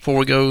out before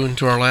we go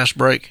into our last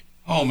break?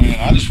 Oh, man,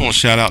 I just want to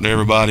shout out to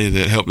everybody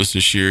that helped us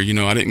this year.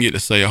 I didn't get to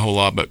say a whole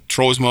lot, but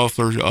Troy's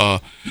muffler, he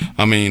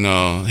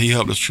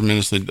helped us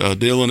tremendously.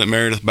 Dylan at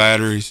Meredith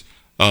Batteries,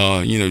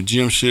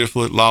 Jim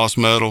Shiflett, Lawless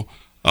Metal,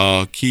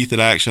 Keith at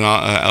Action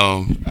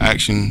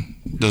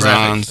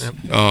Designs.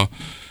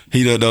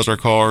 He does our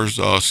cars.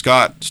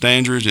 Scott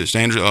Standridge at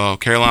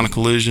Carolina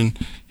Collision.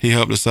 He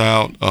helped us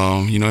out.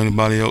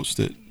 Anybody else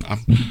that I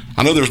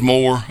know there's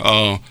more.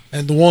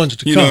 And the ones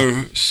to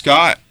come.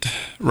 Scott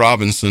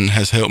Robinson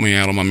has helped me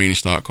out on my mini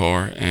stock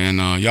car.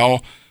 And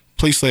y'all,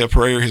 please say a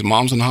prayer. His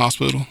mom's in the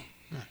hospital.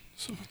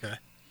 So. Okay.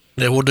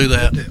 Yeah, we'll do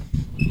that.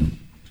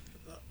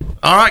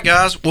 All right,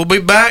 guys. We'll be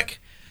back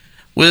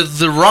with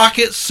The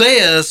Rocket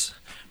Says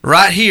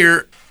right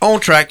here on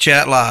Track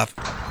Chat Live.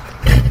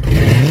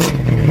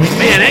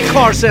 Man, that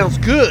car sounds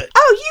good.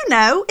 Oh,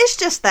 it's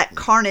just that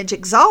Carnage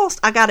exhaust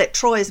I got at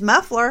Troy's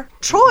Muffler.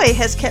 Troy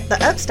has kept the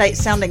Upstate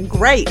sounding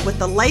great with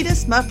the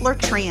latest muffler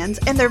trends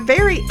and their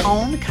very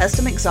own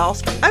custom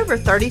exhaust for over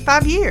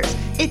 35 years.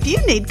 If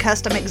you need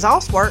custom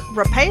exhaust work,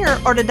 repair,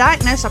 or to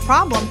diagnose a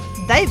problem,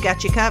 they've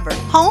got you covered.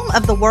 Home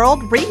of the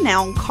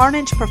world-renowned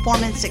Carnage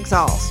Performance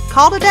Exhaust.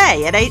 Call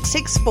today at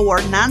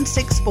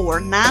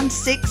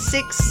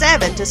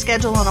 864-964-9667 to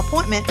schedule an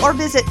appointment or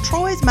visit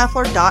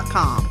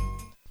troysmuffler.com.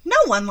 No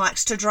one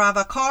likes to drive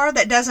a car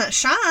that doesn't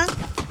shine.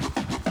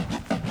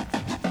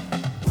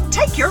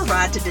 Take your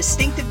ride to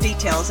Distinctive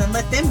Details and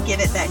let them give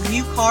it that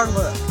new car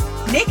look.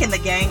 Nick and the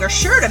gang are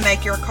sure to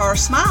make your car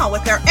smile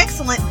with their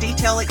excellent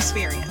detail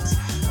experience.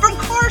 From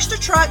cars to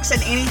trucks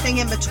and anything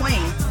in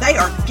between, they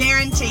are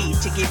guaranteed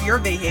to give your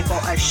vehicle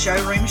a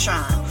showroom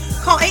shine.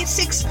 Call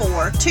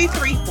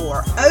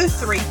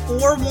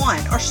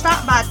 864-234-0341 or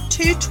stop by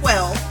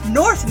 212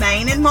 North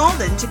Main in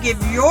Malden to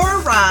give your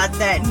ride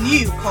that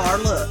new car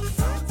look.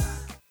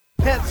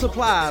 Pet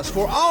supplies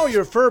for all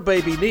your fur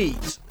baby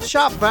needs.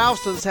 Shop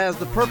Valston's has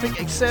the perfect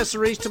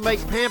accessories to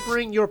make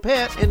pampering your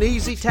pet an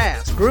easy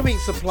task. Grooming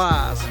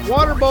supplies,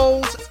 water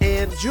bowls,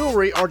 and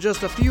jewelry are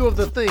just a few of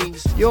the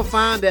things you'll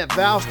find at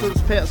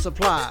Valston's Pet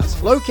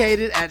Supplies.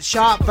 Located at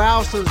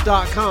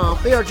shopvalstons.com,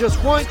 they are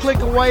just one click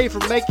away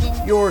from making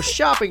your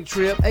shopping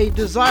trip a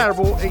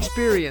desirable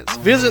experience.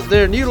 Visit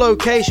their new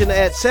location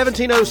at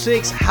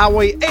 1706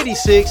 Highway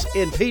 86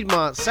 in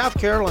Piedmont, South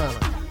Carolina.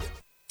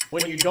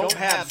 When you don't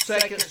have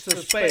seconds to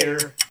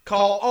spare,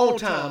 call On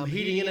Time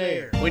Heating and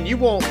Air. When you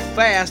want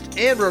fast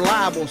and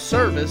reliable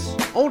service,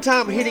 On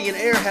Time Heating and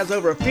Air has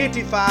over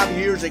 55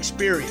 years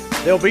experience.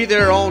 They'll be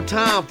there on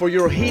time for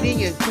your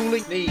heating and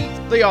cooling needs.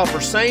 They offer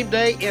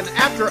same-day and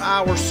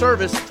after-hour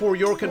service for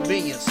your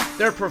convenience.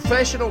 Their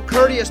professional,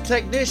 courteous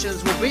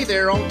technicians will be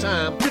there on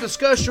time to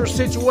discuss your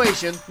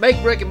situation, make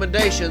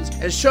recommendations,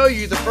 and show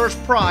you the first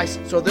price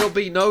so there'll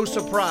be no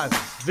surprises.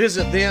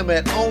 Visit them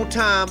at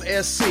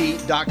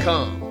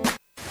ontimesc.com.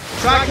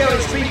 Tri-County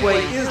Speedway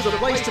is the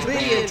place to be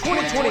in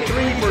 2023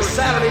 for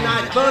Saturday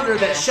Night Thunder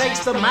that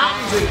shakes the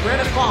mountains in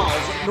Granite Falls,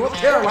 North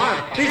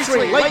Carolina.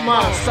 Featuring late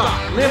model stock,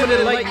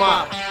 limited late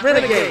model,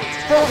 renegades,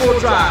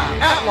 front-wheel drive,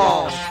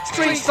 outlaws,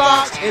 street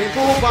stocks, and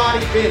full-body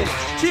finish.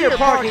 Tier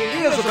parking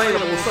is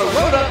available, so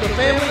load up the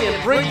family and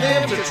bring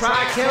them to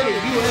Tri-County,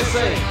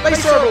 USA. They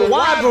serve a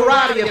wide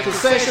variety of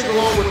concessions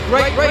along with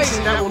great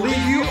racing that will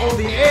leave you on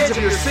the edge of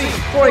your seat.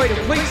 For a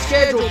complete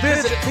schedule,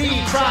 visit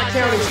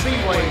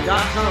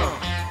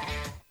TheTriCountySpeedway.com.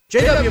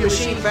 JW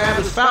Machine Fab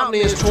is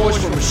Fountain's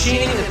choice for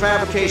machining and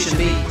fabrication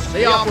needs.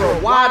 They offer a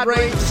wide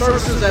range of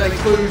services that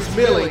includes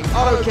milling,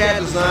 AutoCAD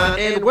design,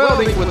 and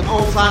welding with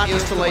on-site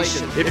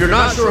installation. If you're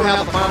not sure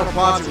how the final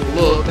project will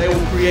look, they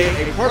will create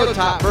a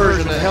prototype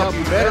version to help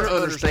you better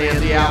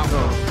understand the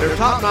outcome. Their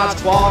top-notch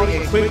quality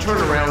and quick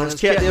turnaround has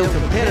kept them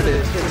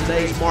competitive in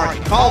today's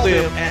market. Call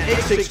them at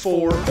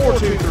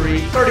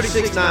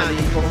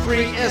 864-423-3690 for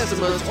free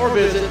estimates or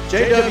visit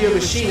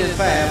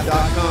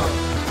jwmachiningfab.com.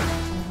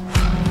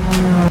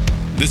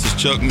 This is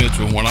Chuck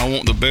Mitchell. When I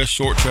want the best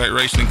short track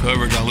racing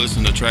coverage, I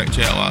listen to Track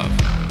Chat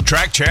Live.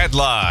 Track Chat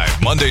Live,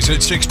 Mondays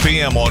at 6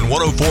 p.m. on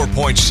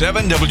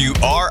 104.7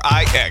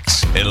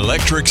 WRIX,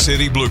 Electric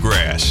City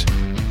Bluegrass.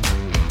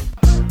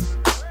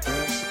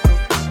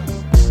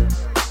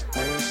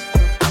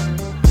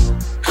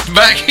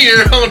 Back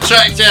here on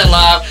Track Chat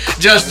Live,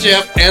 Just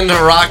Jeff and the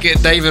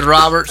Rocket, David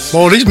Roberts.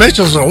 Boy, these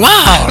Mitchells are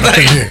wild out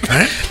here,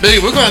 man.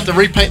 Dude, we're going to have to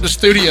repaint the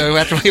studio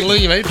after we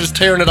leave. They're just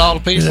tearing it all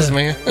to pieces,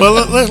 man. Well,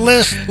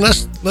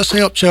 let's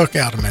help Chuck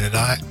out a minute,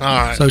 all right? All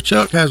right. So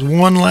Chuck has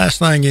one last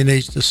thing he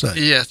needs to say.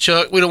 Yeah,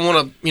 Chuck, we don't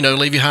want to,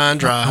 leave you high and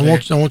dry. I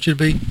want you to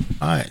be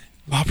all right.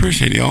 I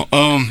appreciate y'all.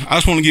 I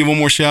just want to give one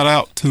more shout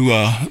out to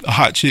a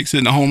hot chick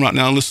sitting at home right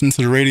now listening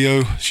to the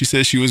radio. She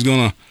said she was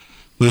going to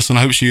listen.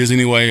 I hope she is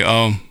anyway.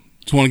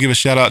 Just want to give a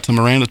shout out to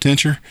Miranda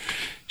Tincher.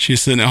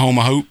 She's sitting at home,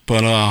 I hope,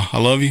 but I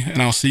love you,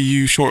 and I'll see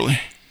you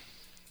shortly.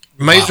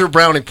 Major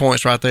brownie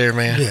points right there,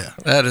 man. Yeah.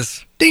 That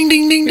is. Ding,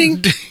 ding, ding,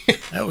 ding.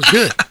 That was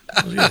good.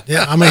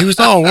 Yeah, I mean, he was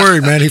all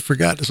worried, man. He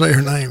forgot to say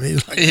her name. He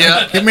was like,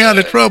 yeah. Get me out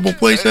of trouble.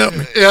 Please help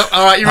me. Yep.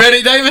 All right, you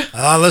ready, David?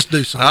 Let's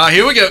do something.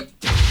 Here we go.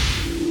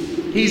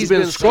 He's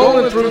been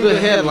scrolling through the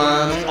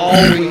headlines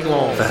all week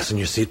long. Fasten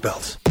your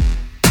seatbelts.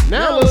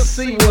 Now let's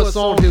see what's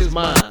on his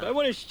mind. I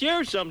want to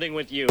share something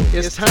with you.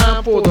 It's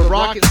time for The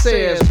Rocket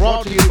Says,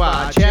 brought to you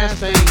by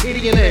Chastain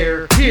Heating and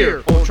Air,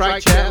 here on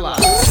Track Chat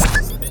Live.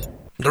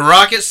 The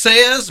Rocket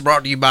Says,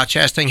 brought to you by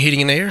Chastain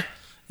Heating and Air.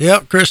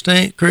 Yep, Chris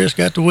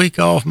got the week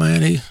off,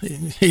 man.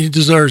 He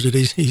deserves it.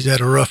 He's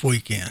had a rough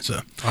weekend.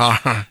 So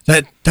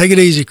take it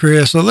easy,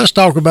 Chris. So let's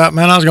talk about,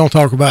 man, I was going to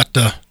talk about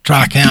the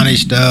Tri-County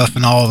stuff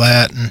and all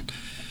that. And,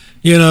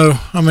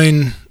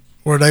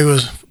 where they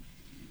was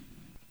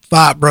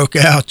fight broke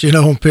out,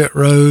 on pit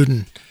road,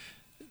 and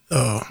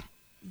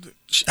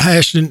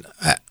Ashton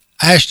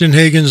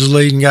Higgins is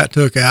leading, got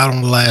took out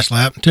on the last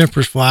lap, and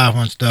tempers fly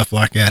when stuff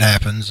like that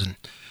happens. And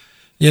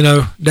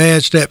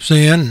Dad steps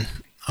in,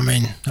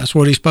 and that's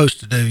what he's supposed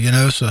to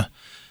do, so,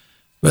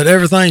 but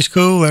everything's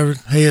cool,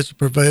 heads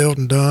prevailed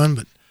and done.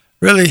 But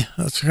really,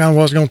 that's kind of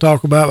what I was going to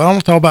talk about. But I want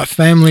to talk about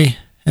family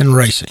and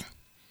racing,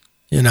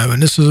 and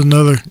this is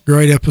another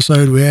great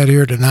episode we had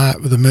here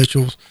tonight with the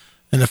Mitchells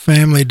and the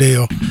family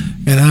deal,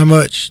 and how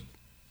much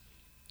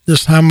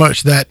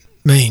that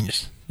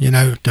means,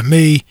 to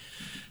me.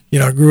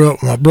 I grew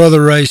up, my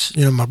brother raced,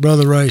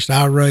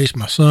 I raced,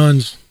 my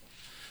sons,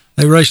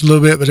 they raced a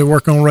little bit, but they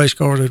work on race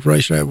cars, they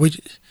race that.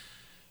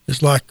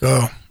 It's like,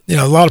 a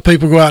lot of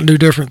people go out and do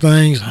different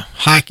things,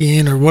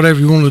 hiking or whatever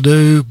you want to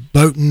do,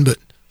 boating, but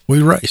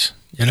we race,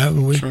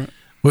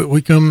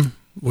 we come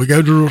we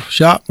go to the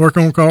shop, work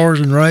on cars,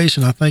 and race,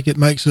 and I think it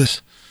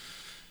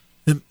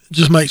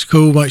just makes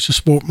cool, makes the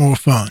sport more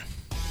fun.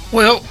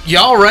 Well,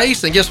 y'all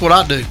race, and guess what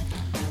I do?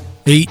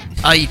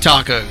 I eat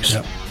tacos.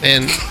 Yep.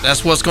 And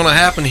that's what's going to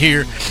happen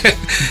here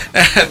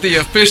at the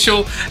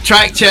official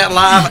Track Chat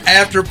Live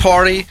after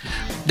party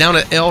down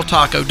at El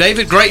Taco.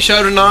 David, great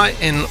show tonight,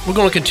 and we're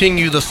going to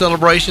continue the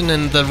celebration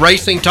and the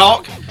racing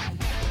talk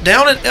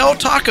down at El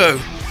Taco.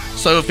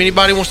 So if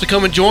anybody wants to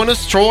come and join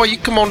us, Troy, you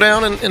can come on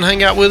down and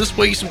hang out with us.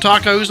 We'll eat some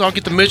tacos. I'll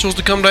get the Mitchells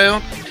to come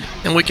down,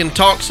 and we can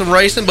talk some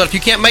racing. But if you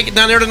can't make it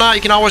down there tonight,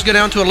 you can always go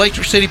down to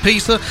Electric City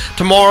Pizza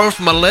tomorrow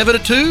from 11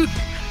 to 2.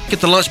 Get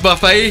the lunch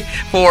buffet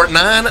for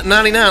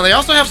 $9.99. They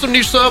also have some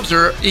new subs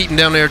they're eating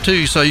down there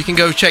too, so you can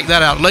go check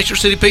that out. Electric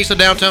City Pizza,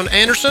 downtown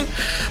Anderson.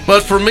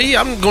 But for me,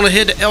 I'm going to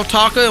head to El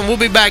Taco, and we'll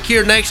be back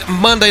here next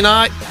Monday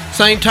night,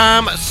 same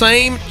time,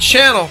 same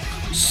channel.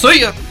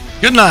 See ya.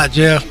 Good night,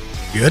 Jeff.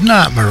 Good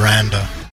night, Miranda.